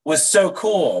was so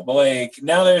cool, but like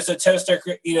now there's a toaster,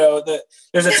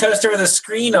 there's a toaster with a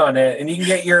screen on it, and you can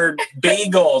get your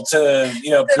bagel to,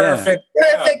 perfect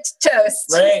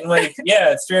toast. Right. And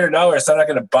it's $300. So I'm not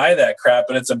going to buy that crap,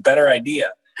 but it's a better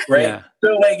idea. Right. Yeah.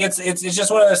 So it's just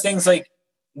one of those things,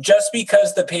 just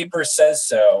because the paper says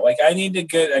so, I need to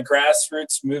get a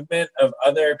grassroots movement of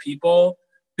other people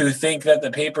who think that the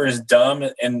paper is dumb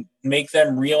and make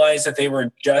them realize that they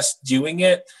were just doing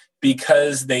it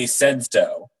because they said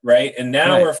so, right? And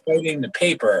now we're fighting the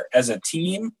paper as a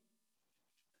team.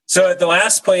 So at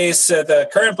the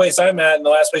current place I'm at, and the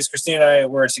last place Christine and I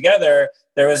were together,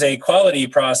 there was a quality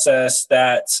process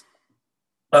that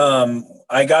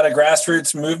I got a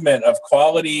grassroots movement of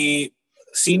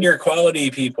senior quality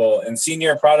people and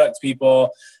senior product people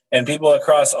and people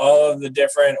across all of the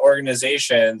different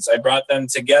organizations. I brought them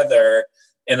together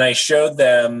and I showed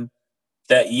them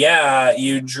that,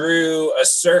 you drew a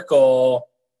circle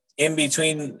in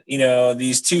between,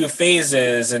 these two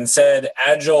phases and said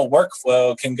agile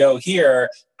workflow can go here,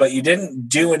 but you didn't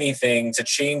do anything to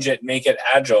change it, make it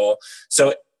agile.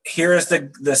 So here's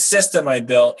the system I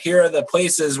built. Here are the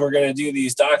places we're going to do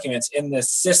these documents in this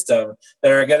system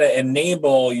that are going to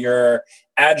enable your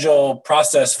agile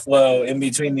process flow in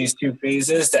between these two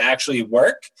phases to actually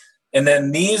work. And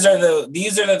then these are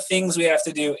the things we have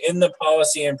to do in the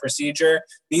policy and procedure.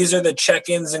 These are the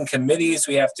check-ins and committees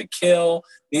we have to kill.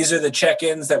 These are the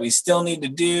check-ins that we still need to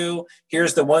do.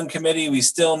 Here's the one committee we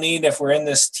still need if we're in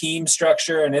this team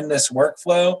structure and in this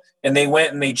workflow. And they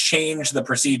went and they changed the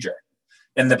procedure.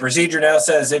 And the procedure now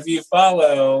says, if you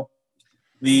follow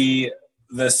the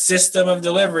system of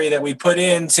delivery that we put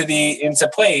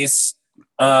into place,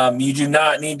 you do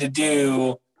not need to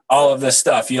do all of this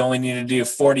stuff. You only need to do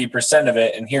 40% of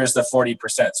it, and here's the 40%.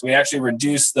 So we actually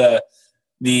reduce the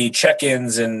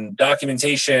check-ins and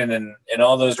documentation and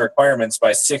all those requirements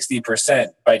by 60%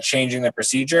 by changing the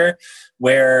procedure,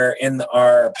 where in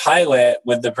our pilot,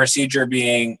 with the procedure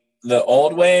being the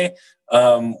old way,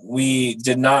 we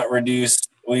did not reduce,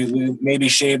 we maybe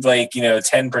shaved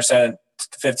 10%,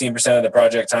 15% of the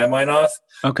project timeline off.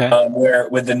 Okay. Where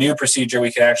with the new procedure,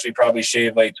 we can actually probably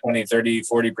shave 20, 30,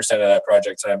 40% of that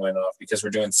project timeline off, because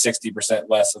we're doing 60%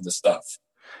 less of the stuff.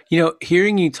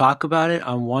 Hearing you talk about it,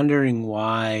 I'm wondering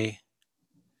why,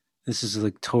 this is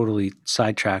totally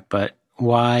sidetracked, but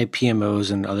why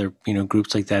PMOs and other,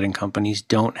 groups like that in companies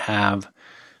don't have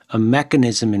a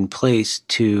mechanism in place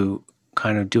to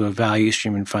kind of do a value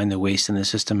stream and find the waste in the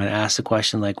system and ask the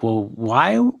question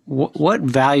what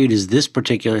value does this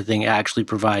particular thing actually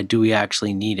provide? Do we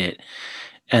actually need it?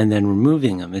 And then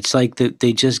removing them. It's like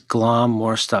they just glom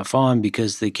more stuff on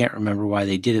because they can't remember why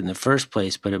they did it in the first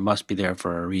place, but it must be there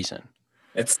for a reason.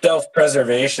 It's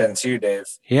self-preservation too, Dave.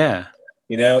 Yeah.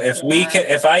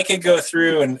 If I could go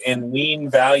through and lean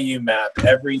value map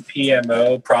every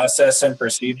PMO process and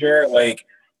procedure,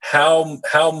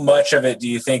 how much of it do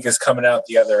you think is coming out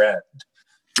the other end?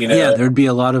 Yeah, there'd be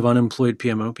a lot of unemployed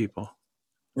PMO people.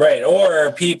 Right.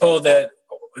 Or people that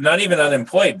not even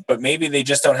unemployed, but maybe they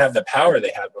just don't have the power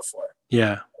they had before.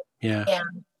 Yeah.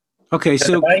 Okay, Because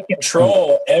so if I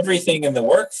control everything in the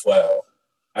workflow,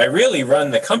 I really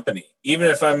run the company, even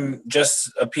if I'm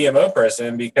just a PMO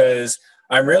person, because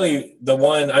I'm really the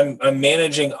one, I'm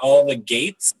managing all the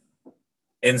gates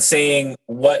and saying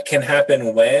what can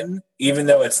happen when, even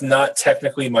though it's not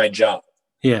technically my job.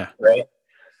 yeah. Right.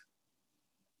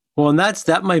 Well, and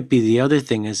that might be the other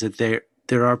thing, is that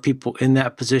there are people in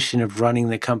that position of running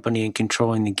the company and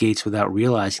controlling the gates without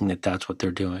realizing that that's what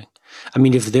they're doing. I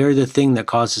mean, if they're the thing that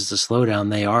causes the slowdown,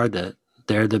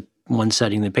 they're the one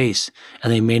setting the pace,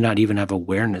 and they may not even have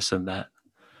awareness of that.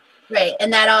 Right.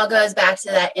 And that all goes back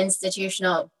to that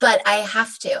institutional, but I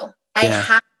have to. I Yeah.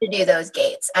 have to do those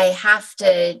gates. I have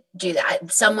to do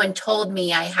that. Someone told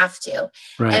me I have to.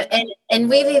 Right. And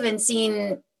we've even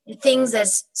seen things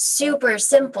as super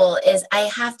simple as I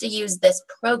have to use this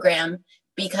program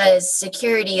because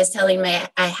security is telling me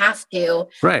I have to.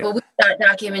 Right. But we've got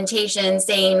documentation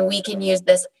saying we can use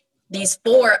these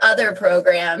 4 other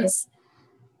programs,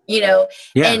 Yeah.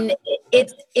 and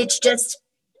it's just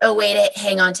a way to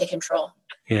hang on to control.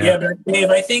 Yeah, but Dave,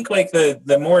 I think like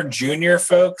the more junior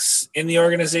folks in the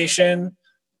organization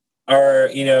are,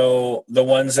 the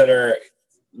ones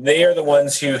they are the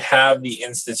ones who have the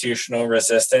institutional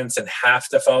resistance and have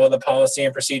to follow the policy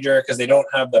and procedure because they don't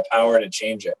have the power to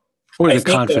change it. Or the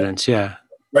confidence, yeah.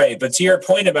 Right. But to your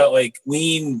point about like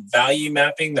lean value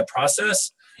mapping the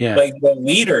process, like the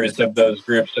leaders of those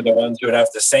groups are the ones who would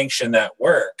have to sanction that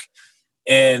work.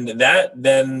 And that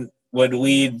then would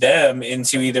lead them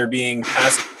into either being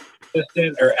passive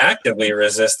resistant or actively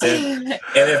resistant. And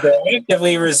if they're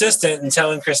actively resistant and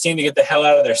telling Christine to get the hell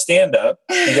out of their stand-up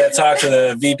and go talk to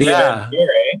the VP of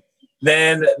engineering,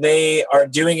 then they are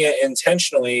doing it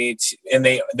intentionally and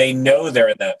they know they're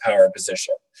in that power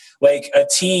position. Like a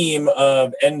team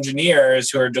of engineers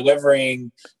who are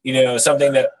delivering,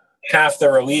 something that half the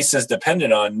release is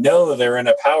dependent on, know they're in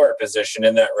a power position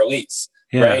in that release,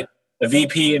 right? The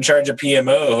VP in charge of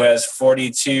PMO who has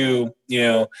 42,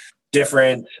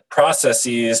 different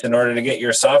processes in order to get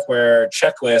your software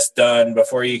checklist done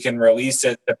before you can release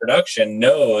it to production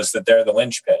knows that they're the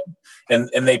linchpin. And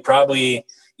they probably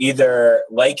either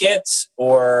like it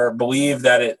or believe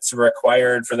that it's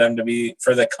required for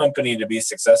the company to be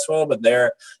successful, but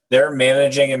they're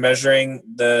managing and measuring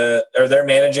they're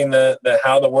managing the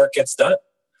how the work gets done.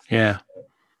 Yeah.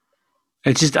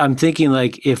 It's just, I'm thinking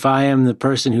like, if I am the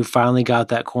person who finally got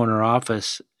that corner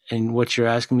office and what you're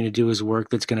asking me to do is work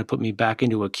that's going to put me back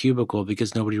into a cubicle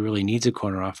because nobody really needs a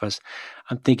corner office,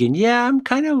 I'm thinking, yeah, I'm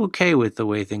kind of okay with the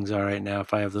way things are right now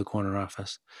if I have the corner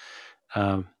office.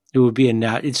 It would be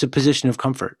it's a position of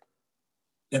comfort.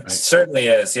 It certainly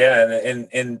is. Yeah.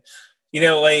 And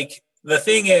like the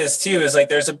thing is too, is like,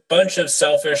 there's a bunch of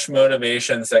selfish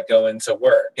motivations that go into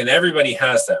work and everybody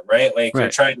has them, right? Like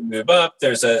you're trying to move up.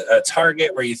 There's a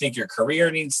target where you think your career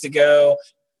needs to go.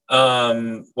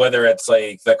 Whether it's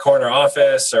like the corner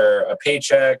office or a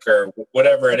paycheck or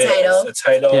whatever it is, a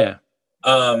title.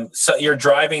 Yeah. So you're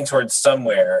driving towards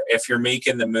somewhere. If you're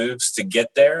making the moves to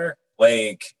get there,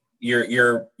 like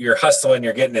you're hustling,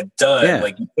 you're getting it done,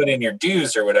 like you put in your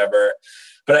dues or whatever.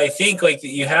 But I think like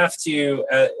you have to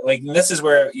this is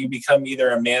where you become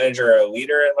either a manager or a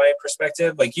leader in my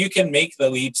perspective. Like you can make the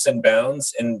leaps and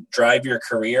bounds and drive your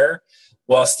career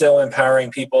while still empowering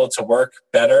people to work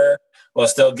better, while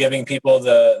still giving people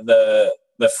the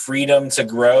freedom to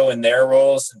grow in their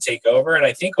roles and take over. And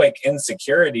I think like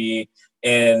insecurity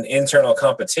and internal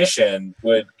competition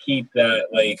would keep that,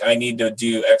 like, I need to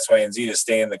do X, Y, and Z to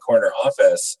stay in the corner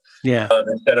office.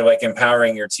 Instead of like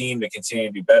empowering your team to continue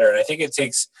to do better. And I think it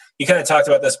takes, you kind of talked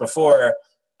about this before,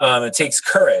 it takes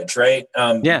courage, right?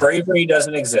 Bravery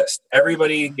doesn't exist.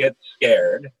 Everybody gets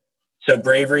scared. So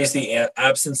bravery is the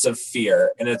absence of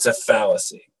fear, and it's a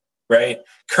fallacy. Right?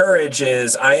 Courage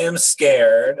is, I am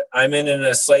scared. I'm in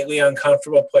a slightly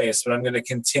uncomfortable place, but I'm going to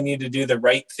continue to do the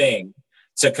right thing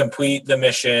to complete the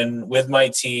mission with my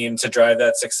team to drive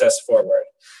that success forward.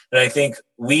 And I think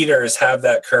leaders have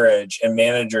that courage and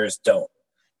managers don't.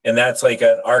 And that's like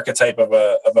an archetype of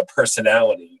a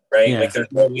personality, right? Like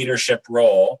there's no leadership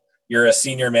role. You're a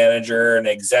senior manager, an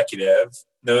executive.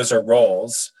 Those are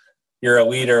roles. You're a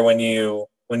leader when you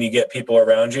get people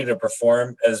around you to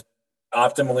perform as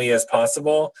optimally as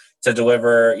possible to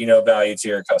deliver, value to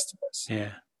your customers.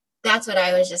 Yeah. That's what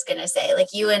I was just going to say. Like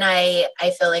you and I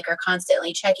feel like are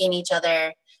constantly checking each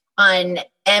other on,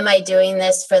 am I doing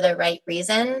this for the right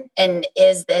reason? And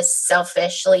is this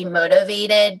selfishly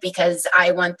motivated because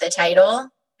I want the title?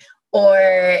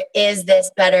 Or is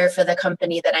this better for the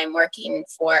company that I'm working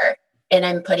for? and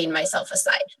I'm putting myself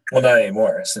aside. Well, not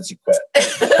anymore since you quit.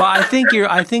 Well, I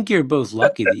think you're both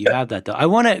lucky that you have that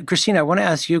though. Christina, I want to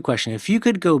ask you a question. If you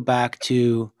could go back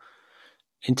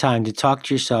in time to talk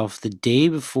to yourself the day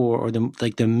before, or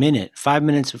the minute, 5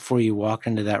 minutes before you walked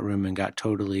into that room and got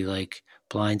totally like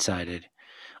blindsided,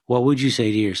 what would you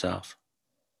say to yourself?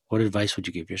 What advice would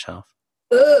you give yourself?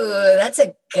 Ooh, that's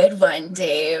a good one,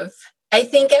 Dave. I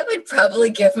think I would probably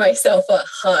give myself a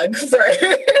hug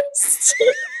first.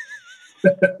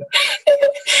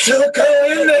 Still go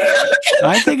in there.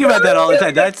 I think about that all the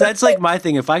time. That's like my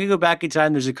thing. If I could go back in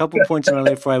time, there's a couple points in my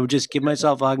life where I would just give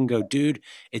myself a hug and go, dude,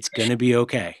 it's gonna be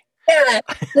okay. Yeah.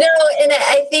 No, and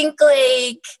I think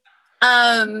like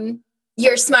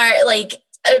you're smart, like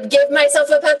give myself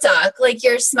a pep talk. Like,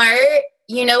 you're smart,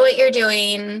 you know what you're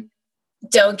doing.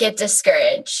 Don't get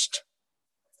discouraged.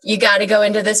 You got to go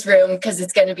into this room because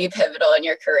it's going to be pivotal in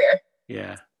your career.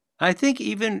 Yeah. I think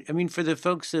for the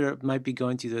folks that might be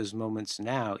going through those moments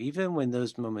now, even when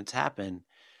those moments happen,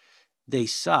 they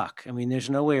suck. I mean, there's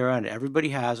no way around it. Everybody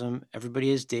has them. Everybody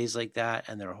has days like that,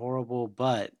 and they're horrible,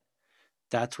 but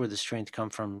that's where the strength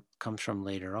comes from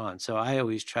later on. So I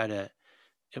always try to,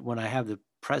 when I have the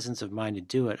presence of mind to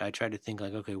do it, I try to think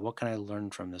like, okay, what can I learn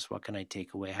from this? What can I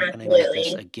take away? How can I make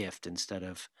this a gift instead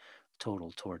of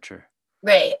total torture?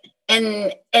 Right.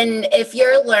 And if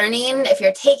you're learning, if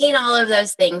you're taking all of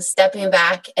those things, stepping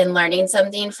back and learning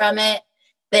something from it,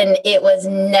 then it was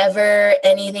never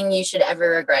anything you should ever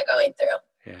regret going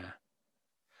through. Yeah.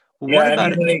 Well, what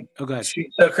about oh, God.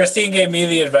 So Christine gave me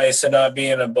the advice of not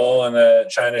being a bull in a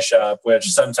china shop, which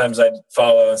sometimes I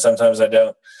follow and sometimes I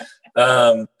don't.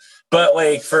 But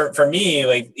like for me,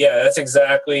 like, yeah, that's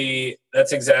exactly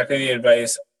the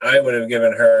advice I would have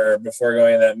given her before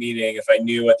going to that meeting. If I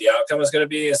knew what the outcome was going to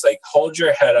be, is like, hold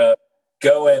your head up,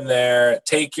 go in there,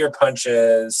 take your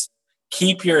punches,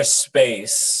 keep your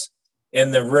space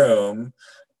in the room.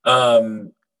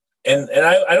 And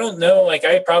I don't know, like,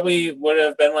 I probably would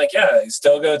have been like, yeah,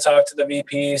 still go talk to the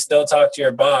VP, still talk to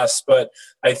your boss. But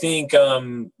I think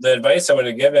the advice I would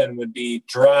have given would be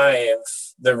drive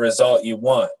the result you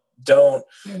want. Don't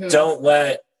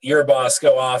let your boss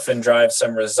go off and drive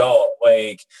some result.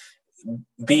 Like,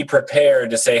 be prepared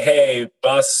to say, hey,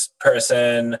 boss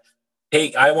person,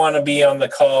 hey, I want to be on the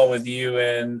call with you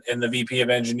and the VP of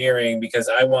engineering because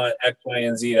I want X, Y,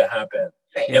 and Z to happen.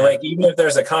 Right. And like, even if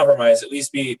there's a compromise, at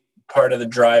least be part of the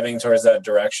driving towards that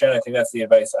direction. I think that's the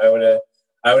advice I would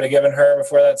have given her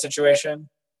before that situation.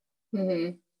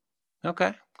 Mm-hmm.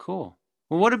 Okay, cool.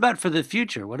 Well, what about for the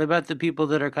future? What about the people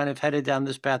that are kind of headed down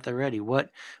this path already? What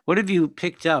have you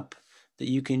picked up that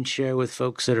you can share with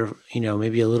folks that are,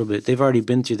 maybe a little bit, they've already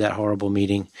been through that horrible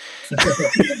meeting?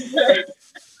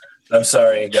 I'm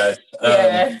sorry, guys.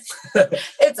 Yeah,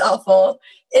 it's awful.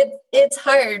 It's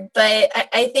hard, but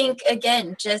I think,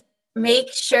 again, just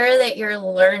make sure that you're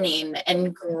learning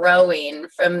and growing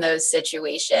from those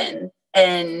situations,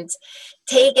 and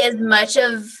take as much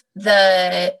of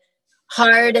the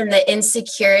hard and the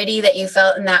insecurity that you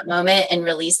felt in that moment and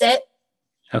release it.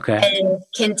 Okay. And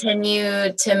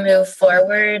continue to move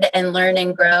forward and learn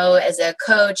and grow as a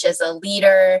coach, as a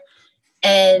leader,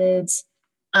 and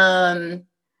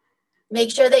make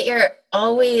sure that you're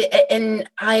always, and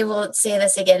I will say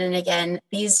this again and again,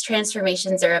 these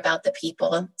transformations are about the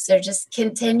people. So just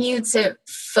continue to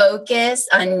focus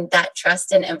on that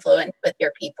trust and influence with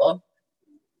your people.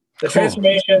 The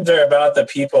transformations are about the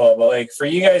people, but like for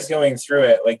you guys going through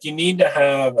it, like you need to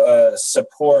have a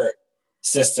support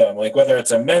system, like whether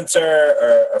it's a mentor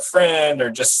or a friend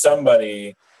or just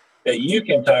somebody that you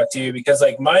can talk to, because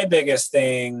like my biggest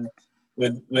thing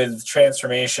with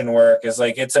transformation work is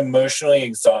like it's emotionally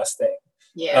exhausting.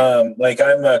 Yeah. Like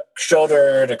I'm a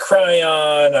shoulder to cry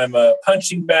on, I'm a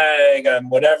punching bag,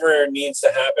 I'm whatever needs to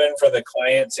happen for the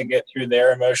client to get through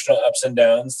their emotional ups and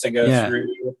downs to go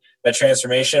through a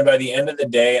transformation. By the end of the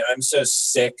day, I'm so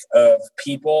sick of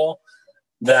people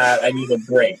that I need a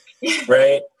break,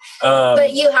 right?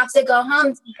 But you have to go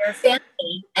home to your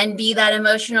family and be that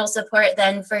emotional support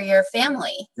then for your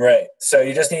family. Right. So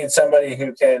you just need somebody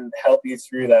who can help you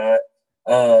through that.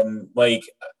 Like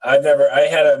I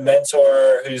had a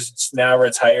mentor who's now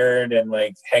retired and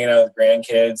like hanging out with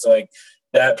grandkids. Like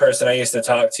that person I used to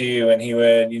talk to, and he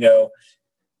would,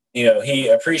 he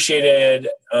appreciated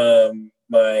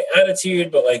my attitude,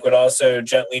 but like would also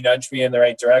gently nudge me in the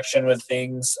right direction with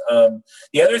things.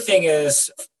 The other thing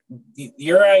is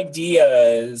your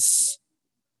ideas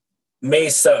may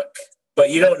suck, but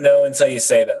you don't know until you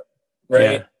say them,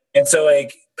 right? Yeah. And so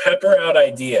like pepper out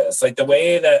ideas. Like the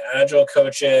way that agile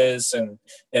coaches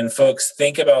and folks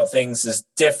think about things is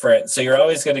different. So you're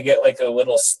always going to get like a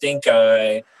little stink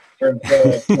eye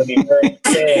for the heard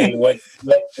say what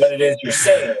it is you're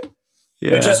saying.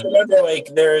 Yeah. But just remember, like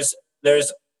there's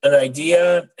an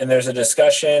idea and there's a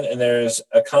discussion and there's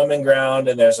a common ground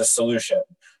and there's a solution,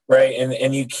 right?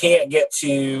 And you can't get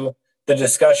to the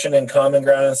discussion and common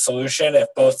ground and solution if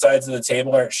both sides of the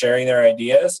table aren't sharing their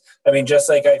ideas. I mean, just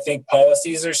like I think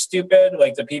policies are stupid,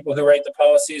 like the people who write the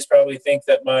policies probably think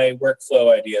that my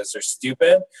workflow ideas are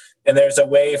stupid. And there's a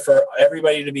way for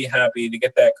everybody to be happy, to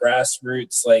get that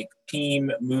grassroots like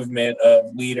team movement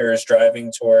of leaders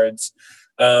driving towards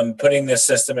putting this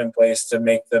system in place to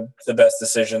make the best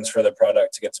decisions for the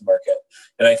product to get to market.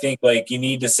 And I think like you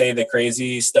need to say the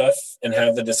crazy stuff and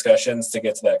have the discussions to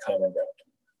get to that common ground.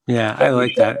 Yeah, I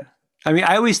like that. I mean,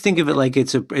 I always think of it like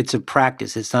it's a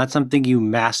practice. It's not something you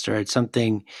master. It's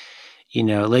something,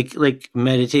 like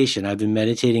meditation. I've been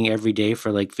meditating every day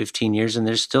for like 15 years, and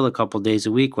there's still a couple days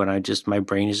a week when my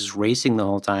brain is just racing the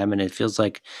whole time, and it feels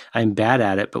like I'm bad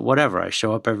at it. But whatever, I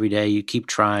show up every day. You keep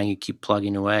trying, you keep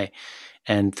plugging away,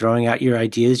 and throwing out your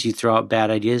ideas. You throw out bad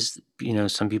ideas.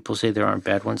 Some people say there aren't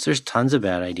bad ones. There's tons of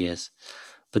bad ideas,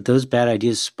 but those bad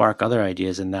ideas spark other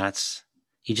ideas, and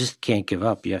you just can't give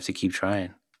up. You have to keep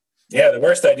trying. Yeah, the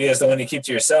worst idea is the one you keep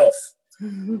to yourself.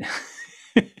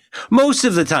 Most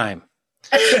of the time.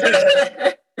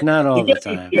 Not all the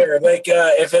time. Like,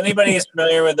 if anybody is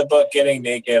familiar with the book Getting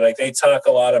Naked, like they talk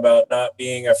a lot about not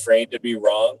being afraid to be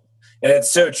wrong. And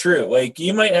it's so true. Like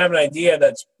you might have an idea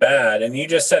that's bad and you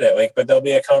just said it, like, but there'll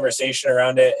be a conversation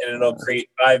around it and it'll create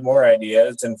 5 more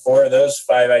ideas. And 4 of those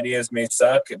 5 ideas may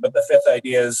suck, but the 5th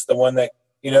idea is the one that,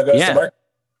 goes to market.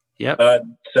 Yep.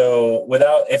 So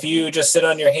if you just sit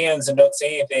on your hands and don't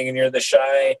say anything and you're the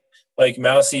shy, like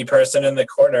mousy person in the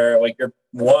corner, like you're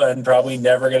probably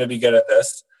never going to be good at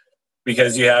this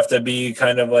because you have to be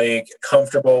kind of like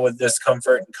comfortable with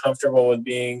discomfort and comfortable with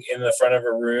being in the front of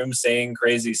a room saying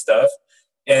crazy stuff.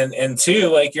 And 2,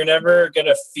 like you're never going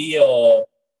to feel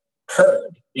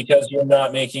heard because you're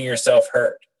not making yourself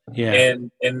heard. Yeah.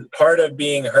 And part of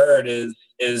being heard is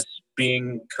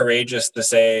being courageous to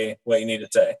say what you need to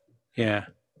say. Yeah.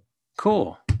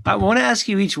 Cool. I want to ask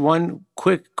you each one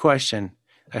quick question.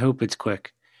 I hope it's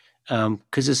quick.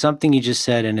 Because it's something you just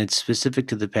said and it's specific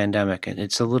to the pandemic and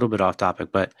it's a little bit off topic,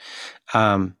 but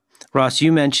Ross,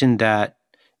 you mentioned that,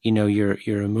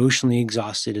 you're emotionally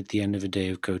exhausted at the end of a day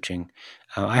of coaching.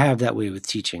 I have that way with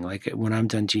teaching. Like when I'm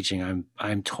done teaching,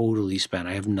 I'm totally spent.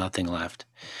 I have nothing left.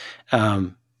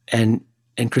 And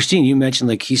Christine, you mentioned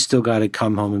like he's still got to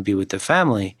come home and be with the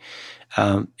family.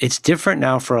 It's different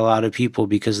now for a lot of people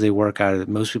because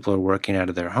most people are working out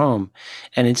of their home.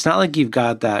 And it's not like you've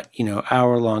got that,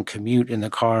 hour-long commute in the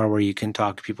car where you can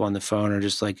talk to people on the phone or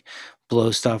just like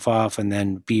blow stuff off and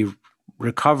then be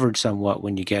recovered somewhat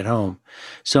when you get home.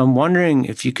 So I'm wondering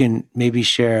if you can maybe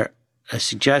share a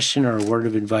suggestion or a word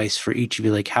of advice for each of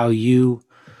you, like how you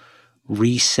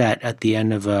reset at the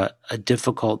end of a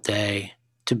difficult day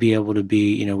to be able to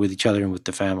be, with each other and with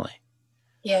the family.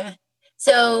 Yeah.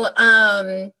 So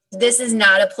this is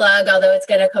not a plug, although it's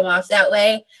going to come off that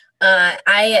way.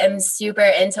 I am super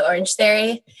into Orange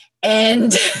Theory,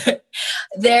 and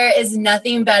there is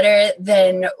nothing better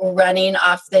than running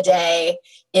off the day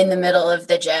in the middle of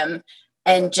the gym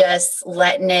and just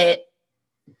letting it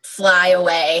fly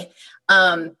away.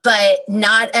 But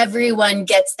not everyone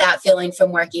gets that feeling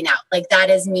from working out. Like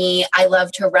that is me. I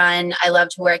love to run. I love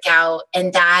to work out.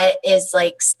 And that is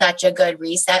like such a good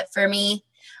reset for me.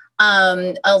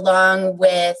 Along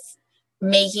with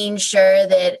making sure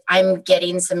that I'm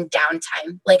getting some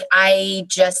downtime. Like I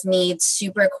just need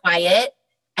super quiet.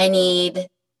 I need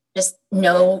just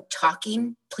no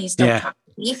talking. Please don't talk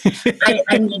to me.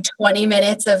 I need 20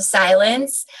 minutes of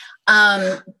silence.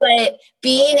 But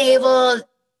being able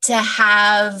to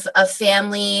have a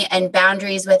family and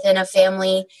boundaries within a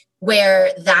family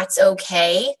where that's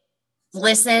okay.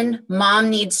 Listen, mom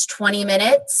needs 20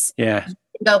 minutes. Yeah.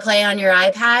 Go play on your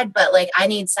iPad, but like I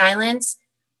need silence,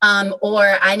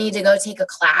 or I need to go take a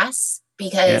class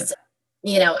because,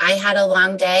 I had a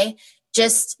long day.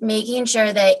 Just making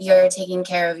sure that you're taking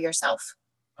care of yourself.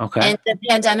 Okay. And the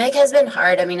pandemic has been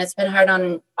hard. I mean, it's been hard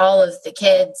on all of the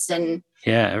kids and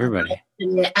everybody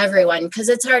and everyone, because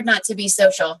it's hard not to be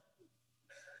social.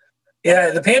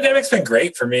 Yeah, the pandemic's been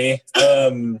great for me.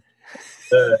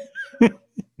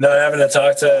 Not having to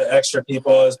talk to extra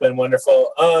people has been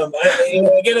wonderful.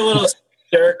 I get a little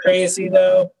stir crazy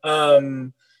though.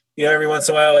 Every once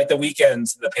in a while, like the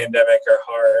weekends of the pandemic are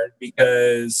hard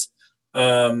because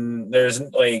there's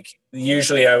like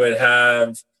usually I would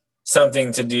have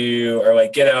something to do or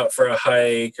like get out for a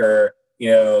hike or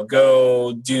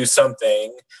go do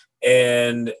something,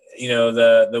 and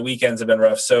the weekends have been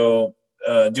rough. So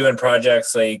doing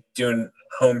projects, like doing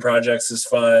home projects is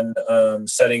fun.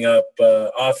 Setting up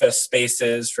office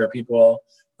spaces for people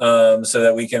so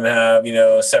that we can have,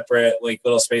 separate like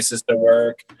little spaces to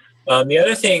work. The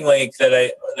other thing like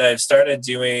that I've started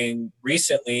doing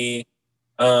recently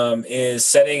is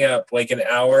setting up like an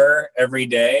hour every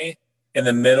day in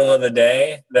the middle of the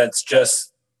day that's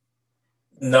just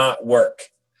not work,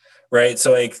 right?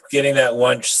 So like getting that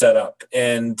lunch set up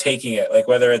and taking it, like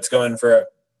whether it's going for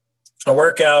a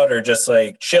workout or just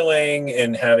like chilling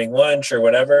and having lunch or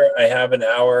whatever, I have an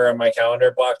hour on my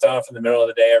calendar blocked off in the middle of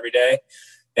the day every day.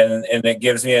 And it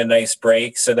gives me a nice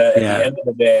break so that at the end of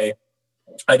the day,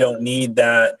 I don't need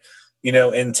that,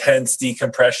 intense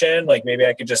decompression. Like maybe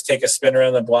I could just take a spin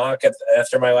around the block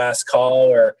after my last call,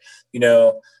 or,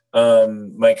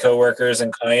 my coworkers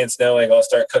and clients know, like I'll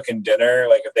start cooking dinner.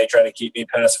 Like if they try to keep me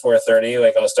past 4:30,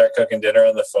 like I'll start cooking dinner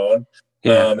on the phone.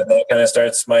 And that kind of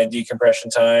starts my decompression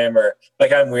time. Or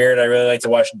like I'm weird, I really like to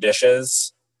wash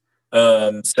dishes.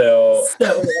 So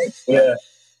yeah,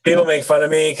 people make fun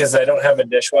of me because I don't have a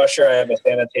dishwasher. I have a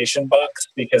sanitation box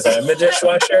because I'm a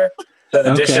dishwasher. So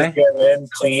the dishes go in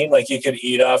clean. Like you could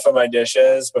eat off of my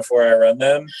dishes before I run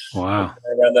them. Wow.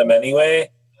 I run them anyway.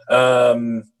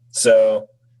 So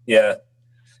yeah.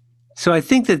 So I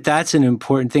think that's an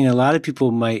important thing.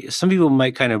 Some people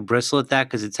might kind of bristle at that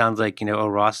because it sounds like,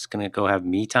 Ross is going to go have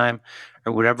me time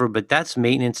or whatever, but that's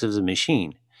maintenance of the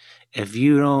machine. If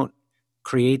you don't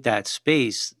create that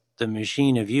space, the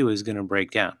machine of you is going to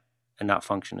break down and not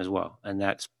function as well. And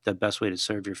that's the best way to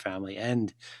serve your family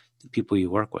and the people you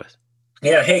work with.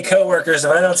 Yeah. Hey, coworkers,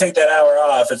 if I don't take that hour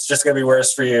off, it's just going to be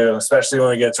worse for you, especially when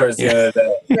we get towards the end of the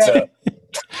day. So.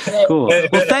 Cool.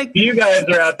 Well, thank you guys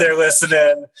are out there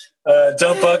listening.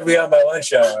 Don't bug me on my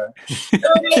lunch hour.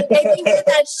 I think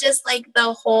that's just like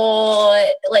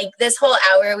this whole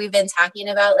hour we've been talking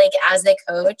about, like as a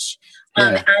coach,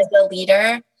 as a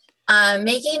leader,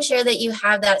 making sure that you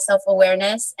have that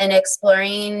self-awareness and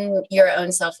exploring your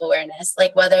own self-awareness,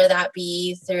 like whether that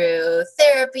be through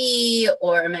therapy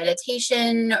or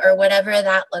meditation or whatever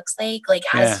that looks like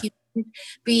as humans,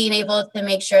 being able to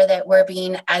make sure that we're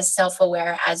being as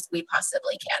self-aware as we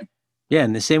possibly can. Yeah,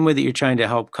 in the same way that you're trying to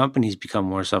help companies become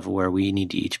more self-aware, we need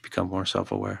to each become more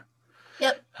self-aware.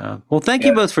 Yep. Well, thank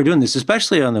you both for doing this,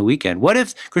 especially on the weekend.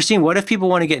 Christine, what if people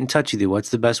want to get in touch with you? What's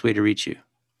the best way to reach you?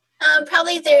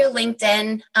 Probably through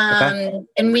LinkedIn,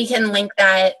 and we can link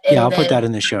that. I'll put that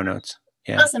in the show notes.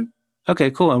 Yeah. Awesome. Okay,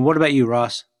 cool. And what about you,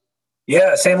 Ross?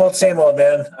 Yeah, same old,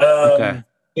 man.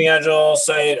 The Agile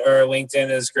site or LinkedIn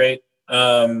is great.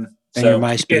 And your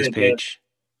MySpace page.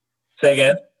 Say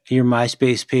again? Your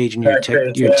MySpace page and your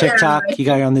TikTok. You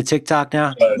got it on the TikTok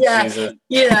now? Oh, Jesus.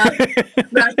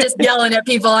 Not just yelling at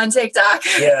people on TikTok.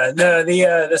 Yeah, no,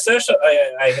 the social.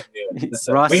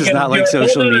 Ross does not like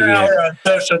social media. On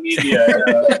social media,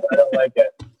 I don't like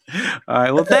it. All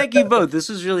right. Well, thank you both. This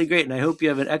was really great, and I hope you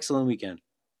have an excellent weekend.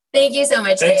 Thank you so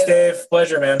much. Thanks, Dave.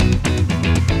 Pleasure, man.